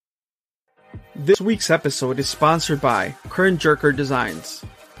This week's episode is sponsored by Current Jerker Designs.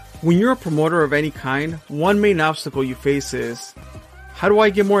 When you're a promoter of any kind, one main obstacle you face is, how do I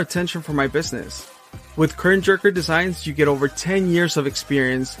get more attention for my business? With Current Jerker Designs, you get over 10 years of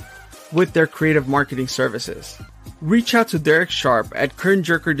experience with their creative marketing services. Reach out to Derek Sharp at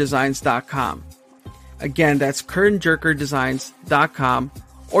currentjerkerdesigns.com. Again, that's currentjerkerdesigns.com,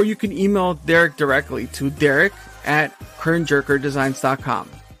 or you can email Derek directly to derek at currentjerkerdesigns.com.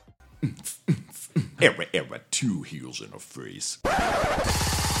 Error, 2 heels in a face.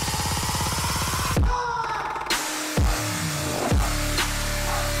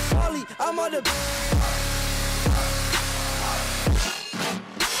 I'm on the...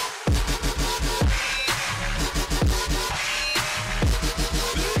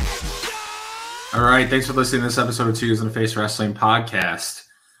 All right, thanks for listening to this episode of Two Heels in a Face Wrestling Podcast.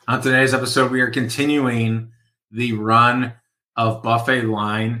 On today's episode, we are continuing the run of Buffet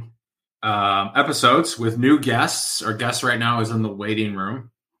Line episodes with new guests. Our guest right now is in the waiting room.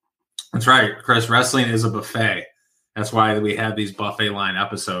 That's right, Chris. Wrestling is a buffet. That's why we have these Buffet Line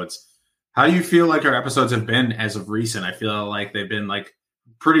episodes. How do you feel like our episodes have been as of recent? I feel like they've been like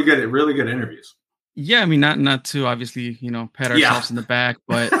pretty good, really good interviews. Yeah, I mean, not to obviously, pat ourselves in the back,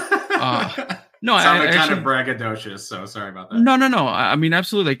 but no, sounded kind of braggadocious. So sorry about that. No. I mean,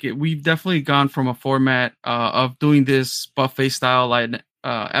 absolutely. Like we've definitely gone from a format of doing this buffet style line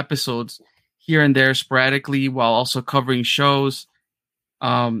episodes here and there sporadically while also covering shows.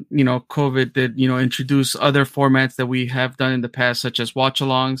 COVID did, introduce other formats that we have done in the past, such as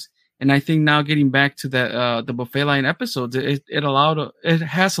watch-alongs. And I think now getting back to the Buffet Line episodes, it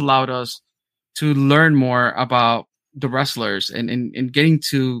has allowed us to learn more about the wrestlers and getting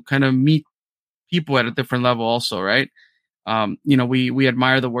to kind of meet people at a different level also, right? We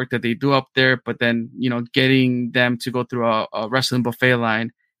admire the work that they do up there, but then, getting them to go through a wrestling buffet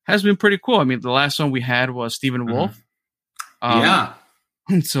line has been pretty cool. I mean, the last one we had was Stephen Wolf. Yeah.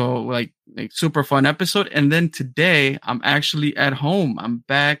 So like super fun episode. And then today I'm actually at home. I'm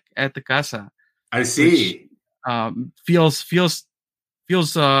back at the casa. I see. Feels 10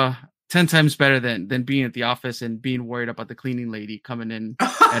 times better than being at the office and being worried about the cleaning lady coming in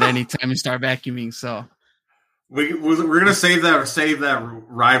at any time and start vacuuming. So we're gonna save that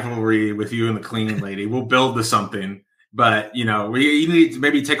rivalry with you and the cleaning lady. We'll build to something, but you need to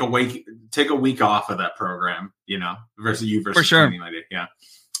maybe take a week off of that program. Versus for sure. Cleaning lady. Yeah.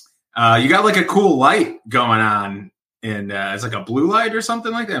 You got like a cool light going on, and it's like a blue light or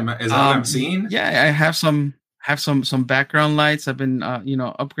something like that. Is that what I'm seeing? Yeah, I have some background lights. I've been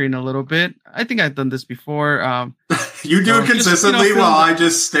upgrading a little bit. I think I've done this before. You do it consistently while I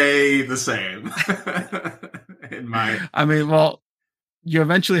just stay the same. You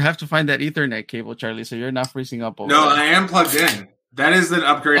eventually have to find that Ethernet cable, Charlie, so you're not freezing up over No, there. I am plugged in. That is the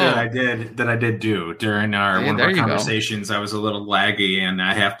upgrade that I did do during one of our conversations. I was a little laggy, and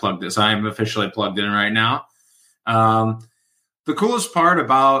I have plugged this. I am officially plugged in right now. The coolest part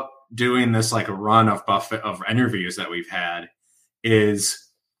about doing this like a run of interviews that we've had is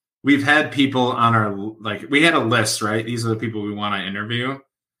we've had people on our we had a list, right? These are the people we want to interview.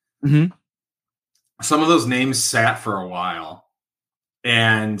 Mm-hmm. Some of those names sat for a while,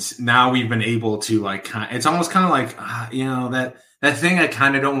 and now we've been able to it's almost kind of like that thing I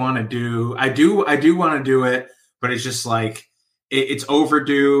kind of don't want to do. I do want to do it, but it's just like it's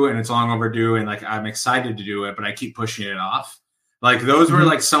overdue and it's long overdue, and I'm excited to do it, but I keep pushing it off. Like those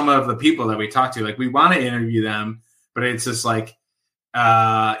were some of the people that we talked to. Like we want to interview them, but it's just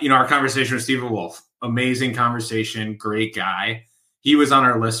our conversation with Stephen Wolf, amazing conversation, great guy. He was on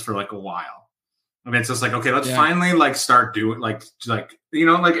our list for a while, and it's just okay, let's finally start doing and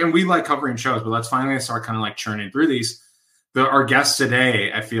we like covering shows, but let's finally start kind of churning through these. Our guest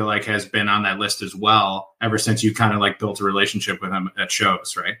today, I feel has been on that list as well ever since you kind of built a relationship with him at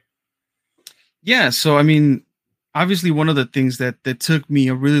shows, right? Yeah. So, I mean, obviously one of the things that took me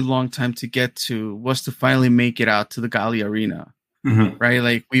a really long time to get to was to finally make it out to the Gali Arena,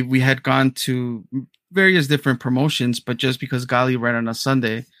 right? We had gone to various different promotions, but just because Gali ran on a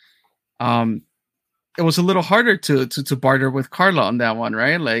Sunday, it was a little harder to barter with Carla on that one,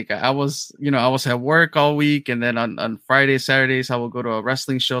 right? I was at work all week, and then on Fridays, Saturdays, I will go to a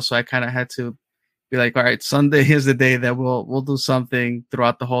wrestling show. So I kind of had to be all right, Sunday is the day that we'll do something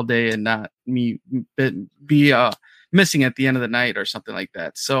throughout the whole day and not me be missing at the end of the night or something like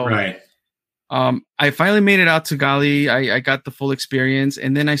that. So right. I finally made it out to Gali. I got the full experience,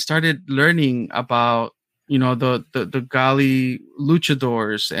 and then I started learning about the Gali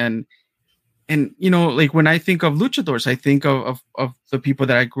luchadors and when I think of luchadors, I think of the people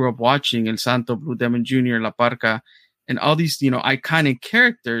that I grew up watching, El Santo, Blue Demon Jr., La Parca, and all these iconic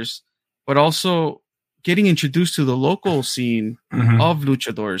characters but also getting introduced to the local scene of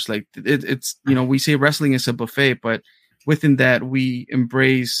luchadors. Like it's, we say wrestling is a buffet, but within that we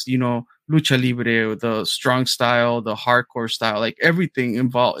embrace, lucha libre, the strong style, the hardcore style, like everything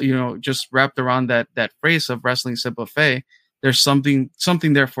involved, just wrapped around that phrase of wrestling is a buffet. There's something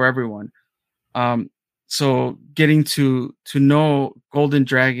there for everyone. So getting to know Golden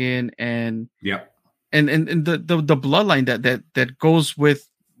Dragon and and the bloodline that goes with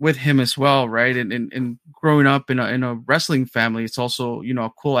him as well, right? And growing up in a wrestling family, it's also, a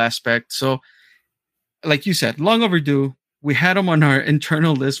cool aspect. So like you said, long overdue. We had him on our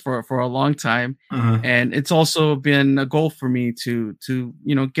internal list for a long time. And it's also been a goal for me to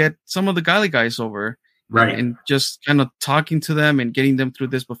get some of the Gali guys over. Right. And just kind of talking to them and getting them through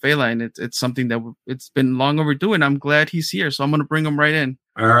this buffet line. It's something that it's been long overdue, and I'm glad he's here. So I'm going to bring him right in.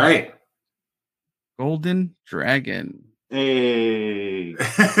 All right. Golden Dragon. Hey.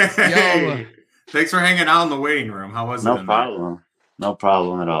 Yo. Thanks for hanging out in the waiting room. How was it? No problem. No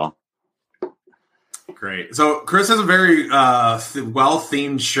problem at all. Great. So Chris has a very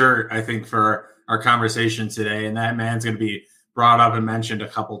well-themed shirt, I think, for our conversation today. And that man's going to be brought up and mentioned a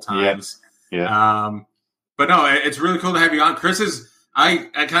couple times. Yeah. But no, it's really cool to have you on. I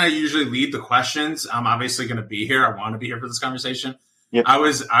kind of usually lead the questions. I'm obviously going to be here. I want to be here for this conversation. Yep. I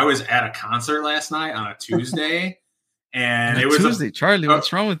was at a concert last night on a Tuesday, and it was Tuesday. Charlie,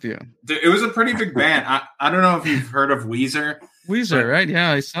 what's wrong with you? It was a pretty big band. I don't know if you've heard of Weezer. Weezer, right?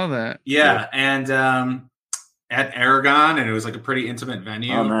 Yeah, I saw that. Yeah, and at Aragon, and it was like a pretty intimate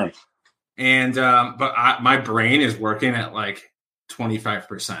venue. Oh, nice. And but my brain is working at like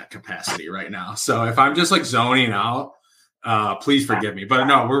 25% capacity right now. So if I'm just like zoning out, please forgive me. But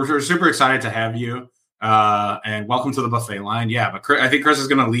no, we're super excited to have you. And welcome to the buffet line. Yeah, but I think Chris is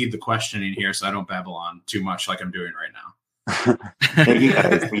going to lead the questioning here, so I don't babble on too much like I'm doing right now. Thank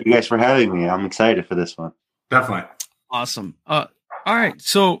you guys for having me. I'm excited for this one. Definitely. Awesome. All right.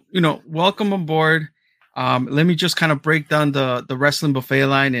 So, welcome aboard. Let me just kind of break down the wrestling buffet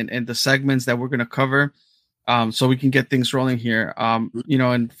line and the segments that we're going to cover. So we can get things rolling here.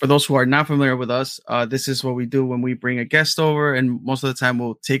 And for those who are not familiar with us, this is what we do when we bring a guest over, and most of the time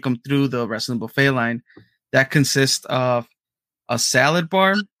we'll take them through the wrestling buffet line. That consists of a salad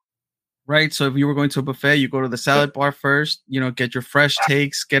bar, right? So if you were going to a buffet, you go to the salad bar first, get your fresh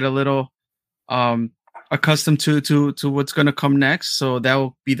takes, get a little accustomed to what's going to come next. So that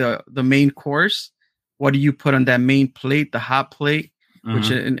will be the main course. What do you put on that main plate, the hot plate, which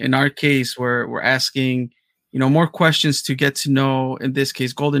in our case, we're asking, more questions to get to know, in this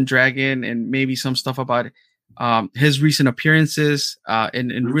case, Golden Dragon, and maybe some stuff about his recent appearances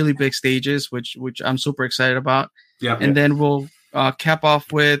in really big stages, which I'm super excited about. Yeah. And then we'll cap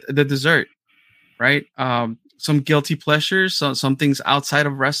off with the dessert, right? Some guilty pleasures, some things outside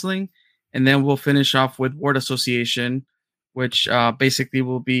of wrestling. And then we'll finish off with word association, which basically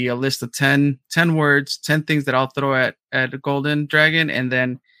will be a list of 10 words, 10 things that I'll throw at the Golden Dragon. And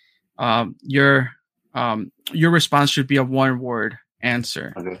then your response should be a one-word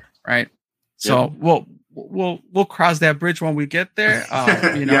answer, right? So we'll cross that bridge when we get there.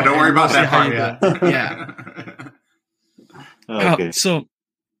 Yeah, don't worry about that part yet. Yeah. Okay. So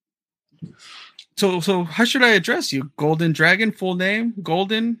how should I address you? Golden Dragon, full name?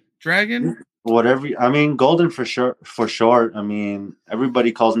 Golden Dragon? Whatever. I mean, Golden for sure. For short. I mean,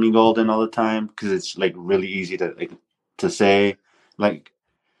 everybody calls me Golden all the time because it's like really easy to say, like.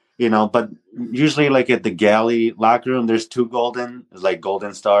 But usually like at the galley locker room, there's two Golden, it's like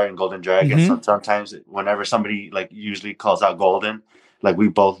Golden Star and Golden Dragon. So sometimes whenever somebody like usually calls out Golden, like we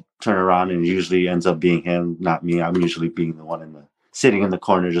both turn around and it usually ends up being him, not me. I'm usually being the one sitting in the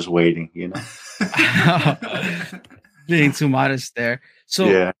corner just waiting, Being too modest there. So,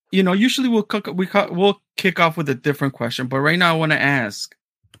 yeah. Usually we'll kick off with a different question, but right now I want to ask,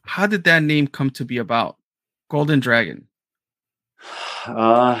 how did that name come to be about? Golden Dragon.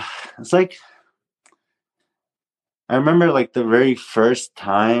 It's like I remember like the very first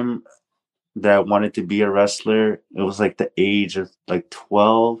time that I wanted to be a wrestler, it was like the age of like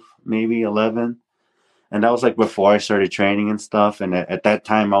 12, maybe 11. And that was like before I started training and stuff. And at that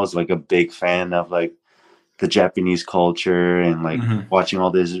time I was like a big fan of like the Japanese culture and like watching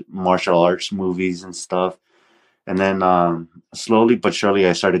all these martial arts movies and stuff. And then slowly but surely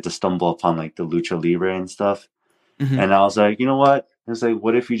I started to stumble upon like the lucha libre and stuff. And I was like, you know what? It's like,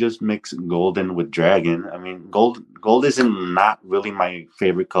 what if you just mix Golden with Dragon? I mean, gold isn't not really my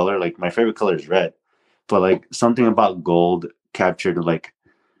favorite color. Like my favorite color is red, but like something about gold captured like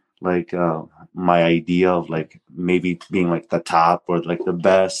my idea of like maybe being like the top or like the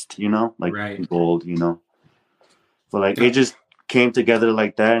best, like gold, But like it just came together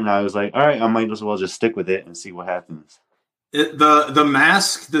like that, and I was like, all right, I might as well just stick with it and see what happens. The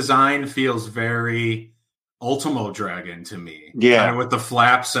mask design feels very Ultimo Dragon to me. Yeah, kind of with the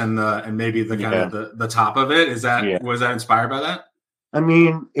flaps and maybe the kind of the top of it. Was that inspired by that? I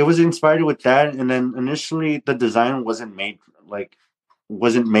mean, it was inspired with that, and then initially the design wasn't made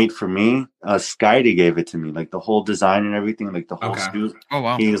for me. Skydie gave it to me, like the whole design and everything, like the whole suit. Oh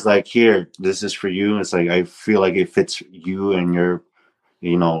wow! He was like, "Here, this is for you." It's like I feel like it fits you and your,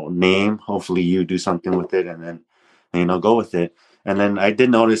 name. Hopefully, you do something with it, and then go with it. And then I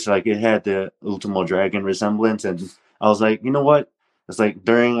did notice like it had the Ultimo Dragon resemblance, and I was like, you know what? It's like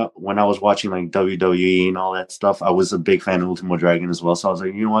when I was watching like WWE and all that stuff, I was a big fan of Ultimo Dragon as well. So I was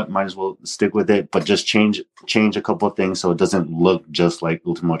like, you know what? Might as well stick with it, but just change a couple of things so it doesn't look just like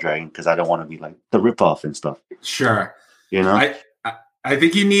Ultimo Dragon, because I don't want to be like the ripoff and stuff. Sure. I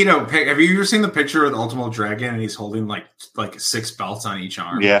think you need a pic. Have you ever seen the picture of the Ultimo Dragon and he's holding like 6 belts on each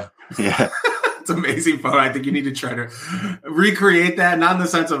arm? Yeah. It's an amazing photo. I think you need to try to recreate that, not in the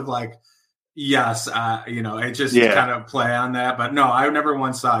sense of like, yes, it just kind of play on that. But no, I never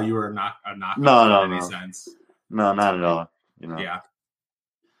once saw you were a knock no, in any sense. No, not at all. Yeah.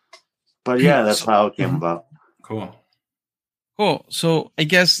 But yeah, that's how it came about. Cool. So I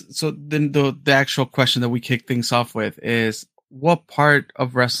guess then the actual question that we kick things off with is, what part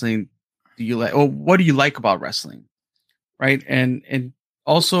of wrestling do you like, or what do you like about wrestling? Right. And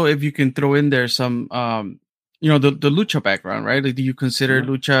also if you can throw in there some the lucha background, right? Like, do you consider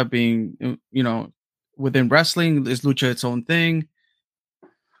lucha being, within wrestling? Is lucha its own thing?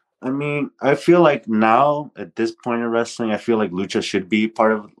 I mean, I feel like now at this point in wrestling, I feel like lucha should be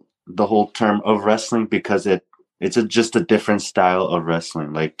part of the whole term of wrestling, because it's just a different style of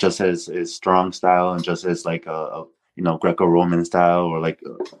wrestling. Like just as strong style, and just as like a Greco-Roman style, or like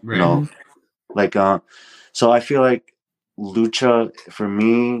so I feel like lucha for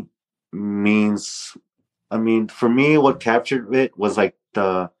me means. I mean, for me, what captured it was like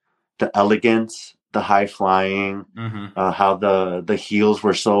the elegance, the high flying, how the heels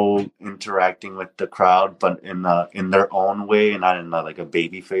were so interacting with the crowd, but in their own way, and not in like a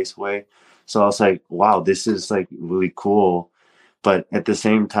baby face way. So I was like, wow, this is like really cool. But at the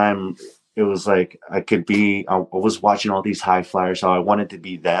same time, it was like I was watching all these high flyers, so I wanted to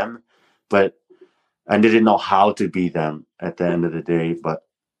be them, but I didn't know how to be them at the end of the day. But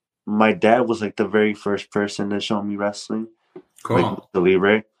my dad was like the very first person to show me wrestling. Cool. Like the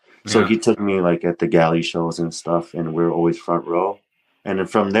Libre. So he took me like at the galley shows and stuff, and we were always front row. And then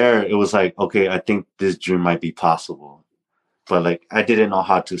from there, it was like, okay, I think this dream might be possible. But like, I didn't know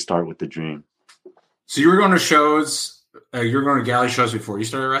how to start with the dream. So you were going to shows, you were going to galley shows before you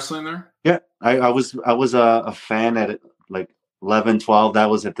started wrestling there? Yeah, I was a fan at like 11, 12. That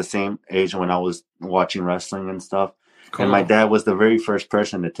was at the same age when I was watching wrestling and stuff. Cool. And my dad was the very first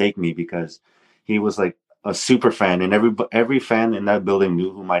person to take me, because he was like a super fan, and every fan in that building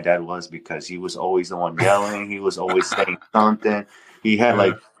knew who my dad was, because he was always the one yelling. He was always saying something. He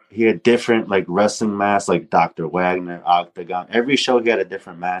had different like wrestling masks, like Dr. Wagner, Octagon. Every show he had a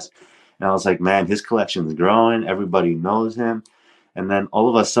different mask, and I was like, man, his collection's growing. Everybody knows him. And then all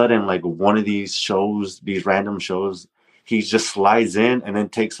of a sudden, like one of these shows, these random shows, he just slides in and then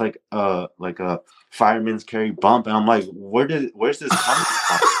takes like a fireman's carry bump, and I'm like, where's this coming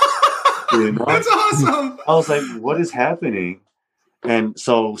from? That's awesome. I was like, what is happening? And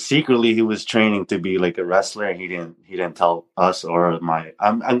so secretly he was training to be like a wrestler, and he didn't tell us, or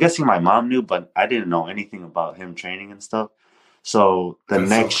I'm guessing my mom knew, but I didn't know anything about him training and stuff. So that's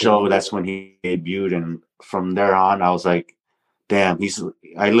next show, that's when he debuted, and from there on I was like, damn,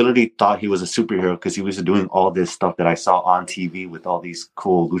 I literally thought he was a superhero, because he was doing all this stuff that I saw on TV with all these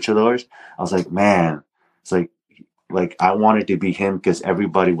cool luchadors. I was like, man, it's like I wanted to be him, because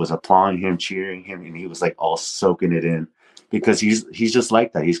everybody was applauding him, cheering him, and he was like all soaking it in, because he's just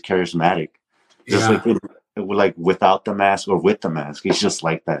like that. He's charismatic, just like without the mask or with the mask. He's just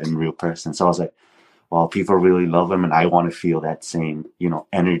like that in real person. So I was like, well, people really love him, and I want to feel that same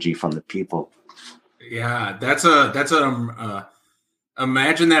energy from the people. Yeah,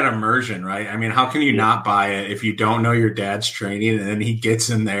 imagine that immersion, right? I mean, how can you not buy it if you don't know your dad's training, and then he gets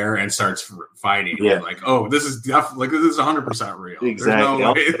in there and starts fighting? Yeah, like, oh, this is definitely this is 100% real. Exactly.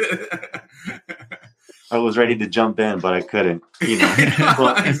 No way. I was ready to jump in, but I couldn't.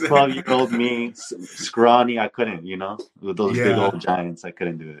 12-year-old me, scrawny, I couldn't. With those big old giants, I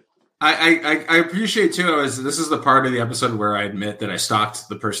couldn't do it. I appreciate too. This is the part of the episode where I admit that I stalked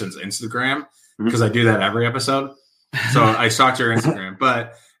the person's Instagram, because I do that every episode. So I stalked your Instagram,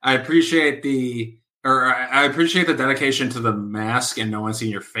 but I appreciate the dedication to the mask and no one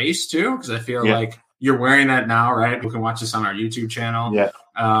seeing your face too, because I feel like you're wearing that now, right? You can watch this on our YouTube channel. Yeah.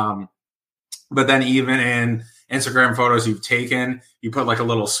 But then even in Instagram photos you've taken, you put like a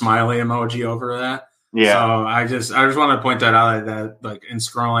little smiley emoji over that. Yeah. So I just want to point that out, that like in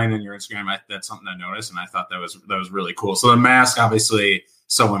scrolling in your Instagram, that's something I noticed, and I thought that was really cool. So the mask, obviously,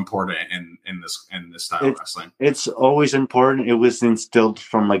 so important in this style of wrestling. It's always important. It was instilled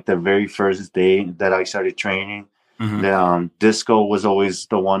from like the very first day that I started training. Mm-hmm. Disco was always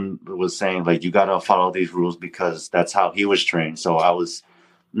the one that was saying like, you got to follow these rules because that's how he was trained. So I was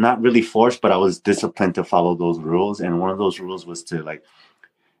not really forced, but I was disciplined to follow those rules. And one of those rules was to like,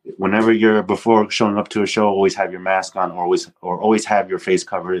 whenever you're before showing up to a show, always have your mask on, or always have your face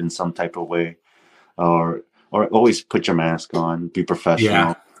covered in some type of way, or always put your mask on, be professional.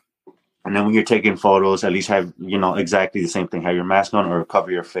 Yeah. And then when you're taking photos, at least have, exactly the same thing, have your mask on or cover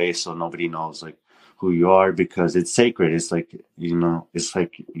your face so nobody knows like who you are, because it's sacred. It's like, it's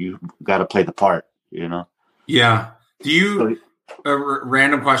like you got to play the part, Yeah. Do you, a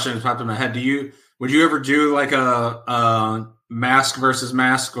random question has popped in my head. Would you ever do like a mask versus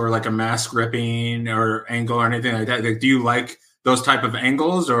mask, or like a mask ripping or angle or anything like that? Like, do you like those type of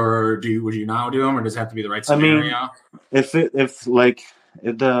angles, or would you not do them, or does it have to be the right scenario? I mean, if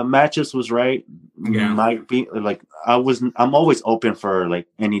the matches was right, might be like I'm always open for like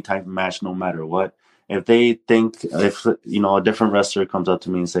any type of match, no matter what. If they think a different wrestler comes up to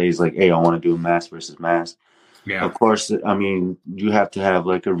me and says like, "Hey, I want to do a mask versus mask," of course, I mean, you have to have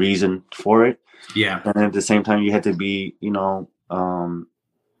like a reason for it. Yeah. And at the same time, you have to be,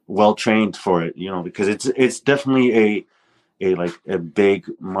 well trained for it, because it's definitely a big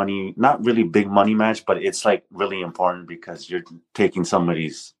money, not really big money match, but it's like really important because you're taking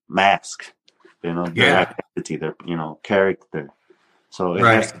somebody's mask, their identity, their, character. So it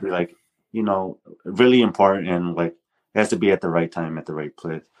has to be like, really important, and like it has to be at the right time, at the right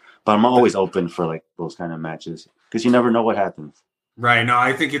place. But I'm always open for like those kind of matches because you never know what happens. Right. No,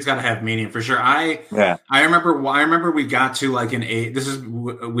 I think it's got to have meaning for sure. I remember we got to like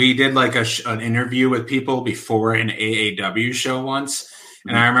we did like an interview with people before an AAW show once. Mm-hmm.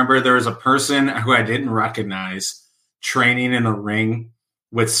 And I remember there was a person who I didn't recognize training in a ring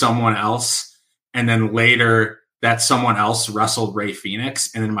with someone else. And then later that someone else wrestled Rey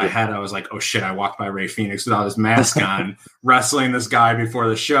Fenix. And in my head, I was like, oh shit, I walked by Rey Fenix without his mask on, wrestling this guy before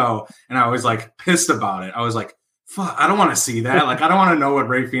the show. And I was like pissed about it. I was like, fuck, I don't want to see that. Like, I don't want to know what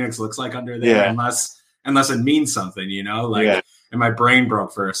Rey Fenix looks like under there unless it means something, and my brain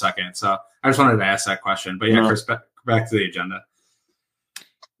broke for a second. So I just wanted to ask that question, but Chris, back to the agenda.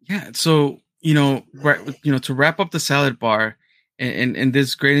 Yeah. So, to wrap up the salad bar and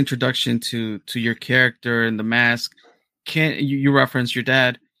this great introduction to your character and the mask, you referenced your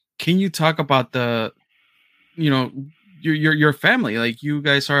dad. Can you talk about your family? Like, you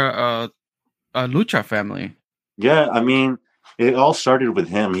guys are a lucha family. Yeah, I mean, it all started with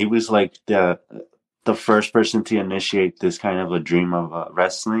him. He was like the first person to initiate this kind of a dream of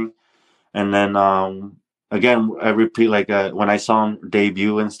wrestling. And then, again, I repeat, like when I saw him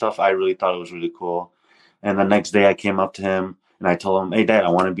debut and stuff, I really thought it was really cool. And the next day I came up to him and I told him, "Hey, Dad, I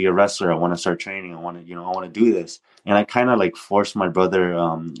want to be a wrestler. I want to start training. I want to do this." And I kind of like forced my brother,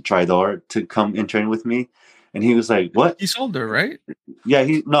 Tridor, to come and train with me. And he was like, "What?" He's older, right? Yeah,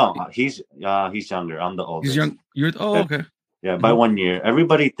 he's younger. I'm the oldest. He's young. Okay. Yeah, by 1 year.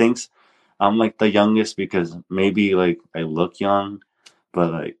 Everybody thinks I'm like the youngest because maybe like I look young,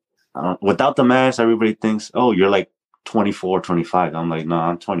 but like without the mask, everybody thinks, "Oh, you're like 24, 25." I'm like, "No,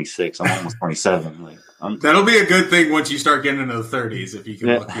 I'm 26. I'm almost 27." Like, that'll be a good thing once you start getting into the 30s if you can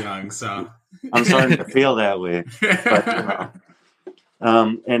look young. So I'm starting to feel that way. But,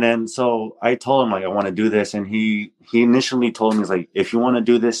 and then so I told him like I want to do this, and he initially told me, he's like, if you want to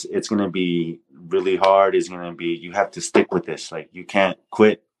do this, it's gonna be really hard. It's gonna be, you have to stick with this. Like, you can't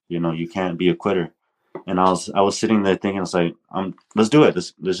quit. You can't be a quitter. And I was sitting there thinking, it's like, let's do it.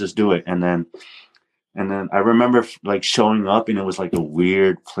 Let's just do it. And then I remember like showing up, and it was like a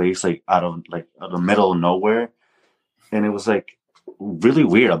weird place, like out of the middle of nowhere, and it was like really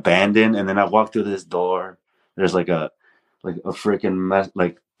weird, abandoned. And then I walked through this door. There's like a freaking mess,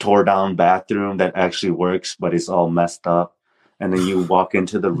 like tore down bathroom that actually works, but it's all messed up. And then you walk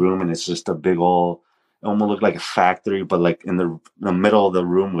into the room, and it's just a big old, it almost looked like a factory, but like in the middle of the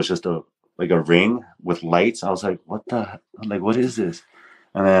room was just a ring with lights. I was like, what is this?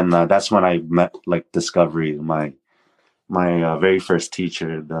 And then that's when I met like Discovery, my very first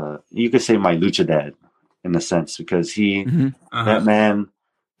teacher. You could say my lucha dad in a sense, because that man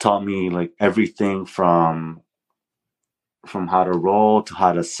taught me like everything from how to roll to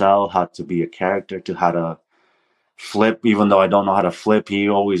how to sell, how to be a character, to how to flip, even though I don't know how to flip. He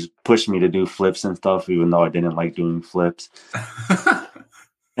always pushed me to do flips and stuff, even though I didn't like doing flips.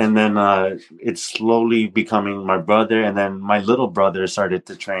 And then it's slowly becoming my brother. And then my little brother started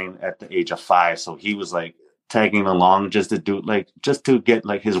to train at the age of 5. So he was like tagging along just to get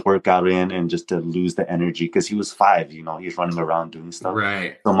like his workout in and just to lose the energy, because he was 5, you know, he's running around doing stuff.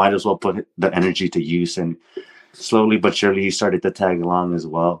 Right. So might as well put the energy to use. And slowly but surely he started to tag along as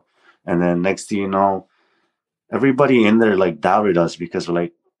well. And then next thing you know, everybody in there like doubted us, because we're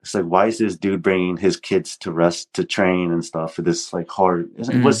like, it's like, why is this dude bringing his kids to rest to train and stuff for this like hard?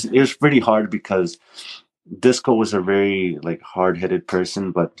 It was pretty hard, because Disco was a very like hard-headed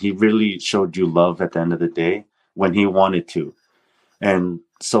person, but he really showed you love at the end of the day when he wanted to. And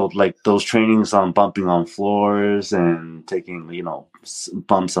so like those trainings on bumping on floors and taking, you know,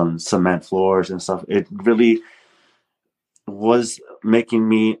 bumps on cement floors and stuff, it really was making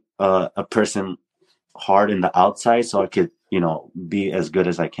me a person hard in the outside, so I could, you know, be as good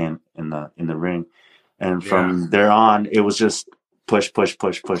as I can in the ring. And from there on, it was just push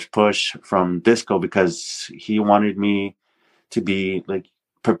from Disco, because he wanted me to be like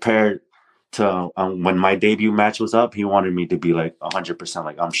prepared to when my debut match was up. He wanted me to be like 100%.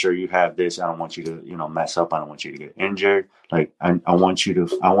 Like, I'm sure you have this. I don't want you to, you know, mess up. I don't want you to get injured. Like, I want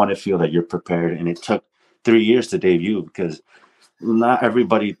to feel that you're prepared. And it took 3 years to debut, because not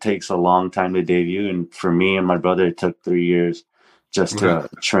everybody takes a long time to debut. And for me and my brother, it took 3 years just to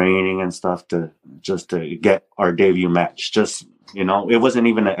training and stuff to get our debut match. Just, you know, it wasn't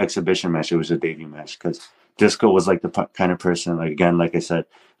even an exhibition match. It was a debut match, because Disco was like the kind of person, like, again, like I said,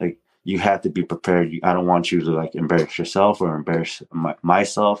 like, you have to be prepared. I don't want you to like embarrass yourself or embarrass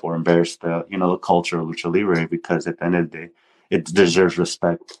myself or embarrass the, you know, the culture of Lucha Libre, because at the end of the day, it deserves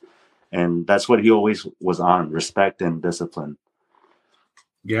respect. And that's what he always was on, respect and discipline.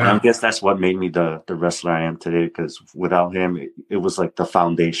 Yeah, and I guess that's what made me the wrestler I am today, because without him, it was like the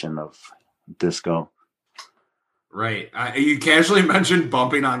foundation of Disco. Right. You casually mentioned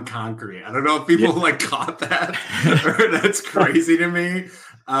bumping on concrete. I don't know if people like caught that. That's crazy to me.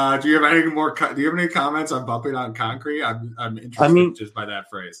 Do you have any comments on bumping on concrete? I'm interested just by that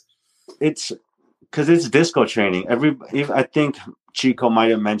phrase. It's because it's Disco training. I think Chico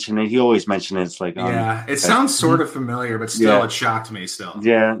might have mentioned it. He always mentioned it. It's like, it sounds sort of familiar, but still, it shocked me still.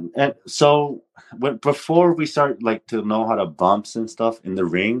 Yeah. And so before we start like to know how to bumps and stuff in the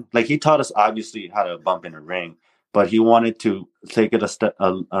ring, like he taught us obviously how to bump in the ring, but he wanted to take it a step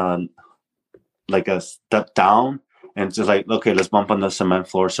down, and just like, okay, let's bump on the cement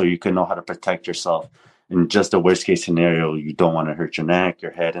floor so you can know how to protect yourself. In just a worst case scenario, you don't want to hurt your neck,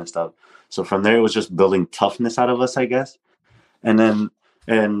 your head and stuff. So from there, it was just building toughness out of us, I guess. And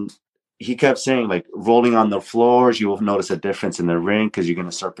he kept saying, like, rolling on the floors, you will notice a difference in the ring, because you're going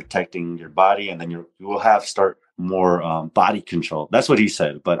to start protecting your body, and then you will have more body control. That's what he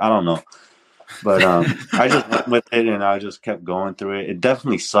said, but I don't know. But I just went with it, and I just kept going through it. It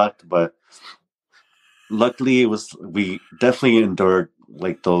definitely sucked, but luckily we definitely endured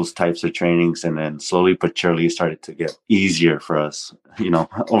like those types of trainings, and then slowly but surely it started to get easier for us, you know,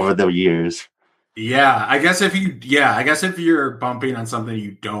 over the years. Yeah, I guess if you're bumping on something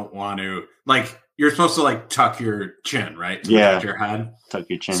you don't want to, like, you're supposed to like tuck your chin, right? To protect your head. Tuck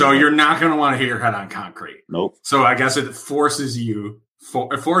your chin. So you're not going to want to hit your head on concrete. Nope. So I guess it forces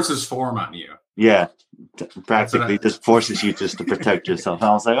form on you. Yeah, practically just forces you just to protect yourself. And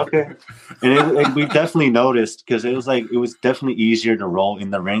I was like, okay. And we definitely noticed, because it was definitely easier to roll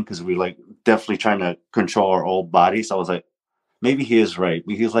in the ring, because we like definitely trying to control our old body. So I was like, maybe he is right.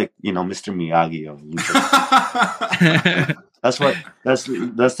 He's like, you know, Mr. Miyagi of Lucha.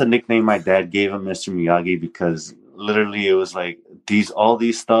 That's the nickname my dad gave him, Mr. Miyagi, because literally it was like all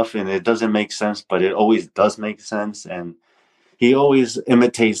these stuff, and it doesn't make sense, but it always does make sense. And he always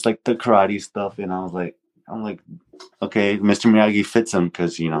imitates like the karate stuff, and I'm like, okay, Mr. Miyagi fits him,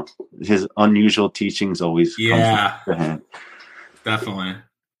 because, you know, his unusual teachings always comes to hand. Definitely.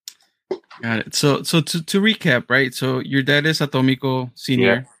 Got it. So to recap, right? So your dad is Atomico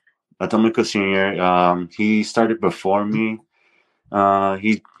Senior. Yeah. Atomico Senior. He started before me.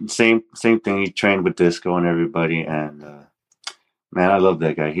 He same thing. He trained with Disco and everybody, and man, I love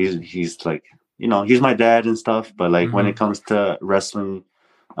that guy. He's like, you know, he's my dad and stuff, but like when it comes to wrestling,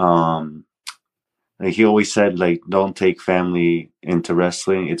 like he always said, like, don't take family into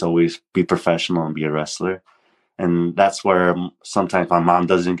wrestling. It's always be professional and be a wrestler. And that's where sometimes my mom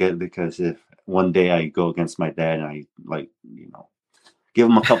doesn't get it, because if one day I go against my dad and I, like, you know, give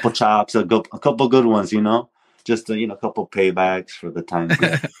him a couple chops, a couple good ones, you know, just to, you know, a couple paybacks for the time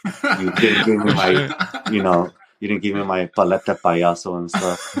you didn't give me my, you know, you didn't give me my paleta payaso and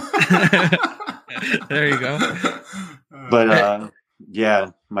stuff. There you go. But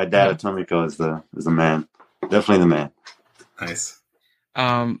yeah, my dad Atomico is the man. Definitely the man. Nice.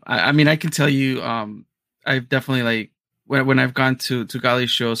 I mean, I can tell you, I've definitely like when I've gone to Gali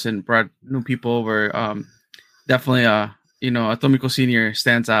shows and brought new people over, definitely Atomico Senior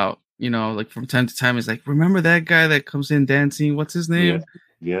stands out. Like from time to time, it's like, remember that guy that comes in dancing? What's his name?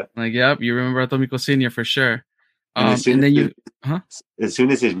 Yeah. Like, yep, you remember Atomico Senior for sure. As soon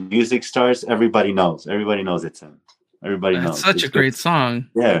as his music starts, everybody knows. Everybody knows it's him. Everybody knows. It's such a great song.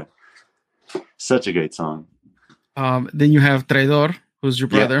 Yeah, such a great song. Then you have Traidor, who's your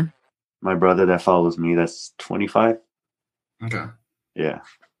brother. Yeah. My brother that follows me. That's 25. Okay. Yeah.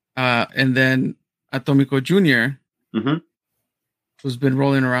 And then Atomico Junior, mm-hmm. who's been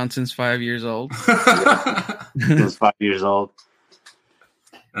rolling around since 5 years old. Since 5 years old.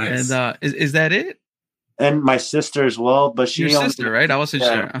 Nice. And is that it? And my sister as well, but she your sister, right? I wasn't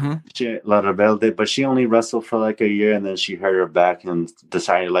sure. She La Rebelde, but she only wrestled for like a year, and then she hurt her back and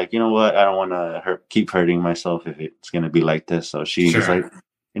decided, like, you know what, I don't want to keep hurting myself if it's gonna be like this. So she was like,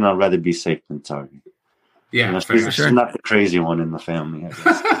 I'd rather be safe than sorry. Yeah, she's not the crazy one in the family, I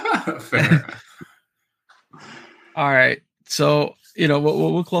guess. Fair. All right, so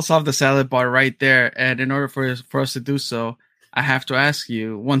we'll close off the salad bar right there, and in order for us to do so, I have to ask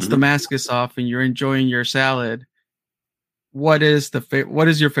you, once the mask is off and you're enjoying your salad, what is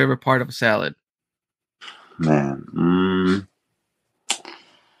your favorite part of a salad? Man,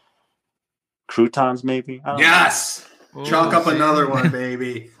 croutons maybe. Yes. Chalk up another one,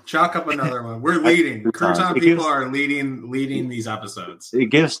 baby. Chalk up another one. We're leading. Crouton people are leading these episodes. It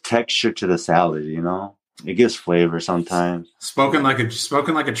gives texture to the salad, It gives flavor sometimes. Spoken like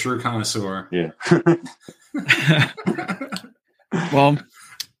a true connoisseur. Yeah. Well,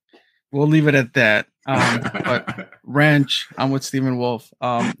 we'll leave it at that. But Ranch, I'm with Stephen Wolf.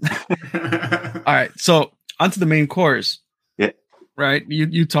 All right, so onto the main course. Yeah. Right.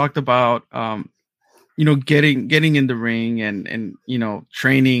 You talked about getting in the ring and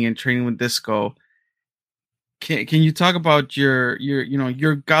training with Disco. Can you talk about your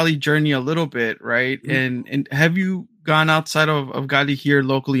Gali journey a little bit, right? Mm-hmm. And have you gone outside of Gali here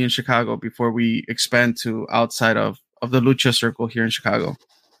locally in Chicago before we expand to outside of the Lucha circle here in Chicago?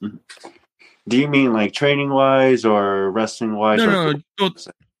 Do you mean like training wise or wrestling wise? No.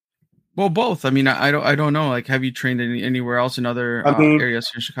 Well, both. I mean, I don't know. Like, have you trained anywhere else in other areas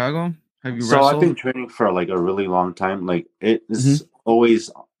here in Chicago? Have you wrestled? I've been training for like a really long time. Like it's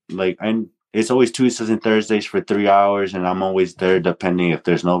always like it's always Tuesdays and Thursdays for 3 hours, and I'm always there depending if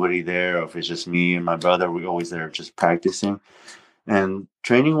there's nobody there or if it's just me and my brother. We're always there just practicing. And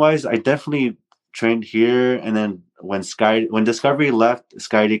training wise, I definitely trained here, and then when Discovery left,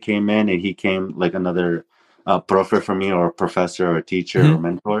 Skydy came in, and he came like another profe for me, or a professor or a teacher or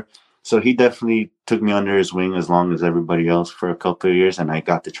mentor. So he definitely took me under his wing as long as everybody else for a couple of years, and I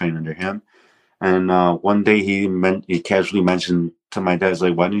got to train under him. And one day he casually mentioned to my dad,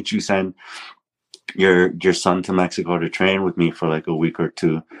 like, why don't you send your son to Mexico to train with me for like a week or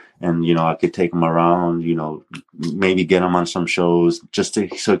two, and I could take him around, maybe get him on some shows just so he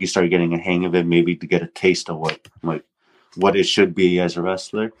could start getting a hang of it, maybe to get a taste of what it should be as a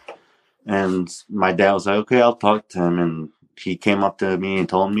wrestler. And my dad was like, okay, I'll talk to him. And he came up to me and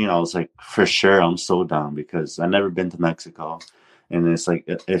told me, and I was like, for sure, I'm so down, because I've never been to Mexico. And it's like,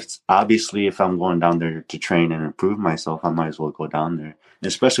 if I'm going down there to train and improve myself, I might as well go down there. And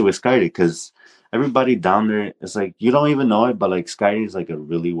especially with Skydy, because everybody down there, it's like, you don't even know it, but like Skydy is like a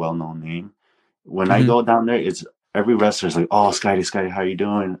really well-known name. When I go down there, it's every wrestler's like, oh, Skydy, how you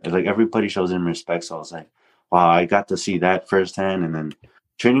doing? Like everybody shows him respect. So I was like, wow, I got to see that firsthand. And then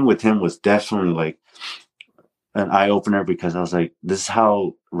training with him was definitely like an eye-opener, because I was like, this is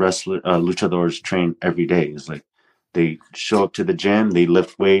how luchadors train every day. It's like they show up to the gym, they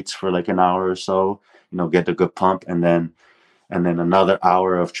lift weights for like an hour or so, get a good pump, and then another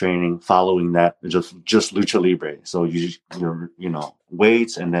hour of training following that, just lucha libre. So you're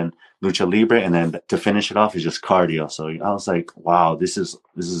weights, and then lucha libre, and then to finish it off is just cardio. So I was like, wow, this is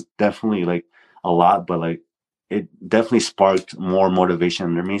definitely like a lot, but like it definitely sparked more motivation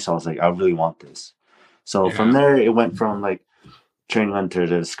under me. So I was like, I really want this. So from there, it went from like training under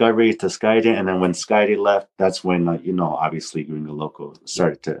the Discovery to Skydy, and then when Skydy left, that's when obviously Gringo Loco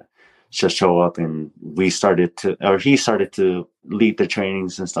started to just show up, and he started to lead the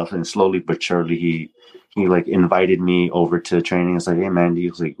trainings and stuff, and slowly but surely he like invited me over to training. It's like, hey man, do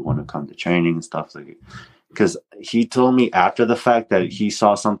you want to come to training and stuff, like, because he told me after the fact that he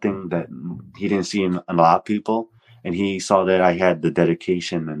saw something that he didn't see in a lot of people, and he saw that I had the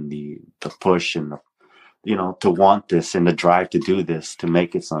dedication and the push and to want this and the drive to do this, to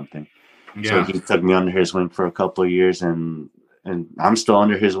make it something. So he took me under his wing for a couple of years, and I'm still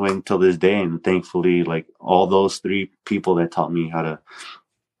under his wing till this day. And thankfully, like all those 3 people that taught me how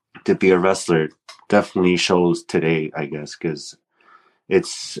to be a wrestler definitely shows today, I guess, because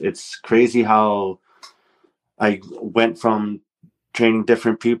it's crazy how I went from training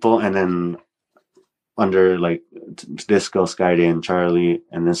different people and then under like Disco, Skyday, and Charlie,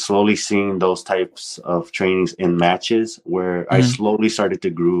 and then slowly seeing those types of trainings in matches where I slowly started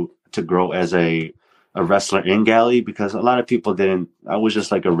to grow as a wrestler in Galley, because a lot of people didn't. I was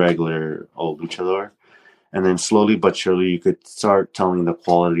just like a regular old luchador. And then slowly but surely you could start telling the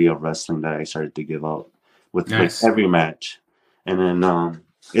quality of wrestling that I started to give out with like every match. And then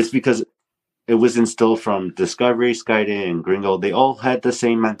it's because it was instilled from Discovery, Skyday, and Gringo. They all had the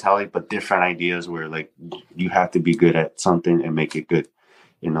same mentality, but different ideas where like you have to be good at something and make it good.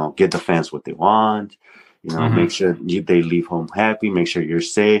 You know, get the fans what they want. You know, make sure they leave home happy. Make sure you're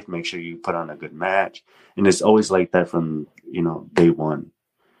safe. Make sure you put on a good match. And it's always like that from, you know, day one.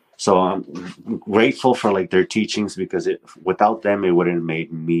 So I'm grateful for like their teachings, because without them, it wouldn't have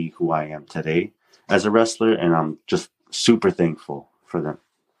made me who I am today as a wrestler. And I'm just super thankful for them.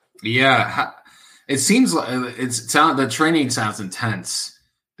 Yeah. It seems like the training sounds intense.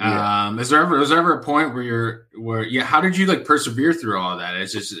 Yeah. Was there ever a point where how did you like persevere through all of that?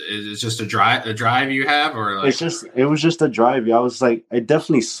 It's just a drive you have, or like it was just a drive. I was like, it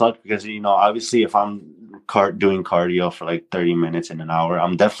definitely sucked because, you know, obviously if I'm doing cardio for like 30 minutes in an hour,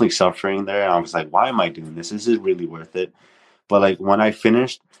 I'm definitely suffering there. And I was like, why am I doing this? Is it really worth it? But like when I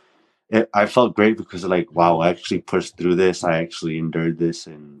finished, I felt great because like, wow, I actually pushed through this. I actually endured this,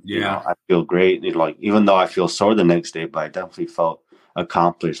 and you know, I feel great. And, like, even though I feel sore the next day, but I definitely felt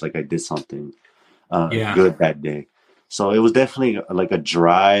accomplished, like I did something good that day. So it was definitely like a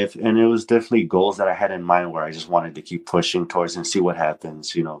drive, and it was definitely goals that I had in mind where I just wanted to keep pushing towards and see what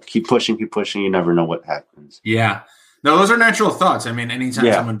happens. You know, keep pushing. You never know what happens. Yeah. No, those are natural thoughts. I mean,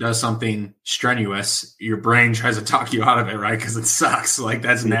 anytime someone does something strenuous, your brain tries to talk you out of it, right? Because it sucks. Like,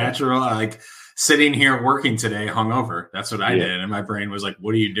 that's natural. Like, sitting here working today hungover. That's what I did. And my brain was like,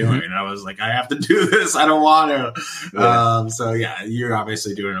 what are you doing? And I was like, I have to do this. I don't want to. So, yeah, you're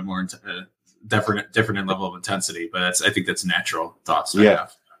obviously doing a more different level of intensity. But I think that's natural thoughts to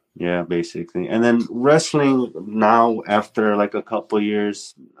have. Yeah, basically. And then wrestling now, after like a couple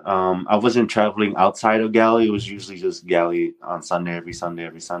years, I wasn't traveling outside of Galley. It was usually just Galley on Sunday, every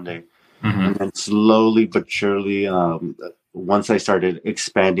Sunday. And then slowly but surely, once I started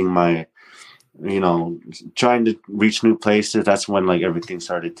expanding my, you know, trying to reach new places, that's when like everything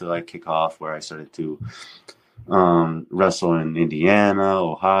started to like kick off, where I started to wrestle in Indiana,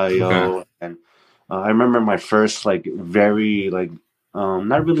 Ohio. And I remember my first like very like,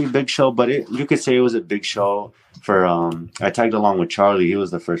 not really big show, but you could say it was a big show for, I tagged along with Charlie. He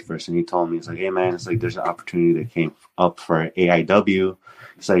was the first person. He told me, it's like, hey man, it's like, there's an opportunity that came up for AIW.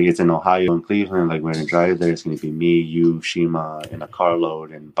 It's like, it's in Ohio and Cleveland. Like, we're going to drive there. It's going to be me, you, Shima, and a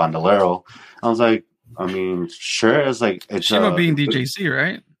carload, and Bandolero. I was like, I mean, sure. It's like, it's Shima being DJZ,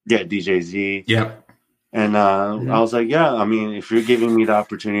 right? Yeah, DJZ. Yep. And I was like, yeah, I mean, if you're giving me the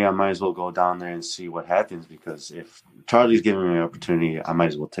opportunity, I might as well go down there and see what happens, because if Charlie's giving me an opportunity, I might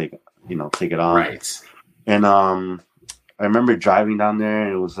as well take it on. Right. And I remember driving down there,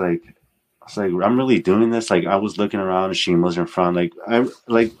 and I was like, I'm really doing this. Like, I was looking around, and Shima was in front.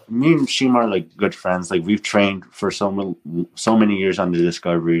 Like me and Shima are like good friends. Like, we've trained for so many years under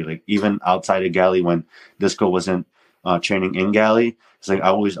Discovery. Like, even outside of Galley, when Disco wasn't training in Galley, it's like I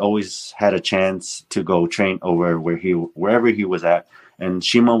always had a chance to go train over wherever he was at, and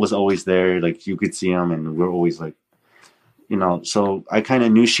Shima was always there. Like, you could see him, and we're always like, you know. So I kind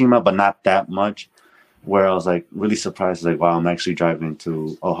of knew Shima, but not that much. Where I was like really surprised, like, wow, I'm actually driving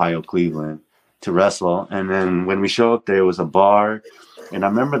to Ohio, Cleveland to wrestle. And then when we showed up there, it was a bar, and I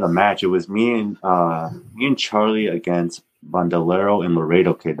remember the match. It was me and Charlie against Bandolero and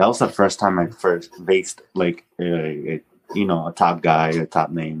Laredo Kid. That was the first time I first faced like a top guy, a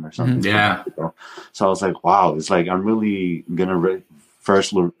top name or something. Yeah. So I was like, wow, it's like I'm really gonna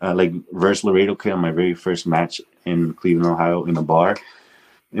verse Laredo Kid on my very first match in Cleveland, Ohio, in a bar.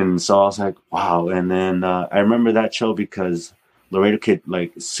 And so I was like, wow. And then I remember that show because Laredo Kid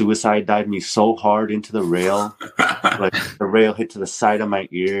like suicide dived me so hard into the rail, like the rail hit to the side of my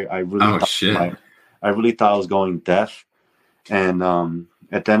ear. I really thought I was going deaf. And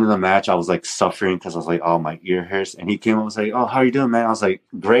at the end of the match, I was like suffering because I was like, oh, my ear hurts. And he came up and was like, oh, how are you doing, man? I was like,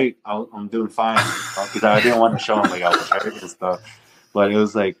 great. I'm doing fine, because I didn't want to show him like I was hurt and stuff. But it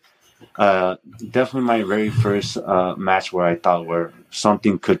was like definitely my very first match where I thought where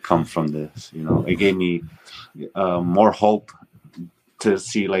something could come from this. You know, it gave me more hope to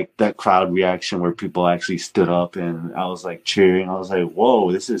see like that crowd reaction where people actually stood up and I was like cheering. I was like,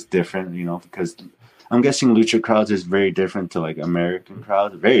 whoa, this is different, you know, because I'm guessing lucha crowds is very different to like American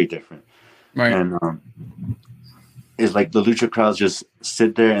crowds, very different. Right. And it's like the lucha crowds just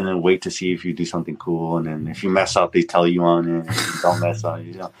sit there and then wait to see if you do something cool. And then if you mess up, they tell you on it. If you don't mess up,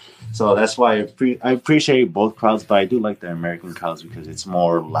 you know. So that's why I appreciate both crowds, but I do like the American crowds because it's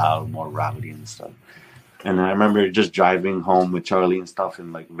more loud, more rowdy and stuff. And I remember just driving home with Charlie and stuff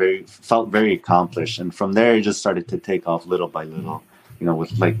and like felt very accomplished. And from there, it just started to take off little by little, you know,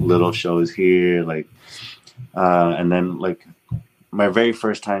 with like little shows here, like, and then like my very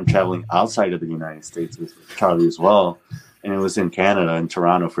first time traveling outside of the United States with Charlie as well. And it was in Canada, in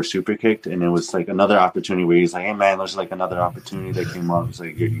Toronto for Superkicked. And it was like another opportunity where he's like, hey man, there's like another opportunity that came up. It's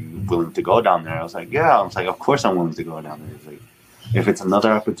like, are you willing to go down there? I was like, yeah. I was like, of course I'm willing to go down there. It's like, if it's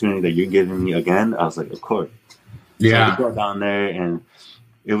another opportunity that you're giving me again, I was like, of course. Yeah. So I go down there and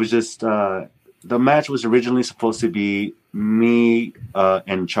it was just, the match was originally supposed to be me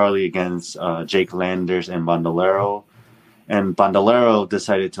and Charlie against Jake Landers and Bandolero. And Bandolero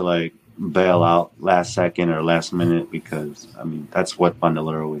decided to like bail out last second or last minute because, I mean, that's what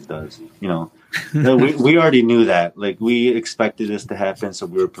Bandolero always does. You know, we already knew that. Like, we expected this to happen, so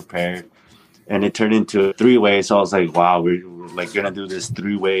we were prepared. And it turned into a three-way. So I was like, wow, we're like going to do this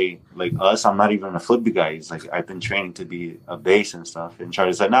three-way. Like us, I'm not even a flippy guy. He's like, I've been training to be a bass and stuff. And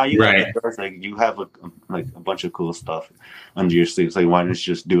Charlie's like, no, you got it. Like, you have a bunch of cool stuff under your sleeves. Like, why don't you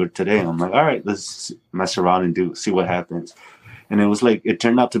just do it today? And I'm like, all right, let's mess around and see what happens. And it was like, it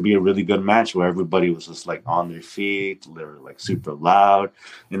turned out to be a really good match where everybody was just like on their feet. They were like super loud.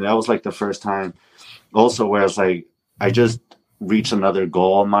 And that was like the first time also where it's like, I just reached another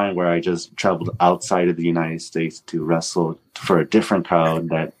goal of mine where I just traveled outside of the United States to wrestle for a different crowd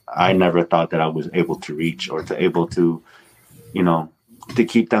that I never thought that I was able to reach or to able to, you know, to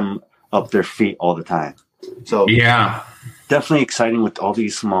keep them up their feet all the time. So yeah, definitely exciting with all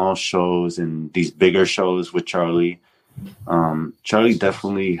these small shows and these bigger shows with Charlie. Charlie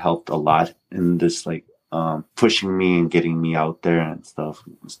definitely helped a lot in this, like, pushing me and getting me out there and stuff.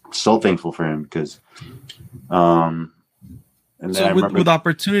 So thankful for him because, and so with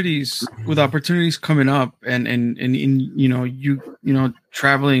opportunities coming up and you know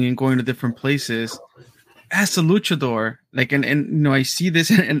traveling and going to different places as a luchador, like and you know I see this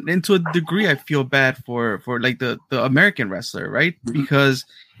and to a degree I feel bad for like the American wrestler, right? Because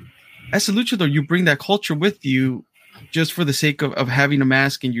as a luchador you bring that culture with you just for the sake of having a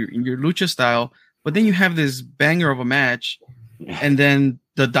mask in your lucha style, but then you have this banger of a match and then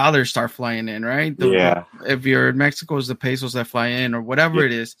the dollars start flying in, right? If you're in Mexico, it's the pesos that fly in or whatever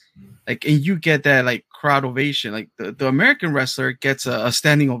it is. Like, and you get that like crowd ovation. Like the American wrestler gets a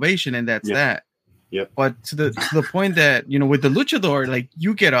standing ovation, and that's that. Yep. But to the point that, you know, with the luchador, like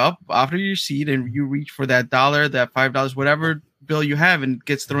you get up after your seat and you reach for that $1, that $5, whatever bill you have, and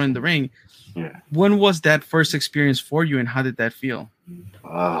gets thrown in the ring. Yeah. When was that first experience for you, and how did that feel?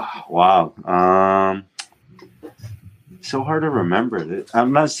 Wow. So hard to remember.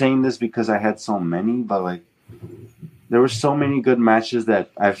 I'm not saying this because I had so many, but like there were so many good matches that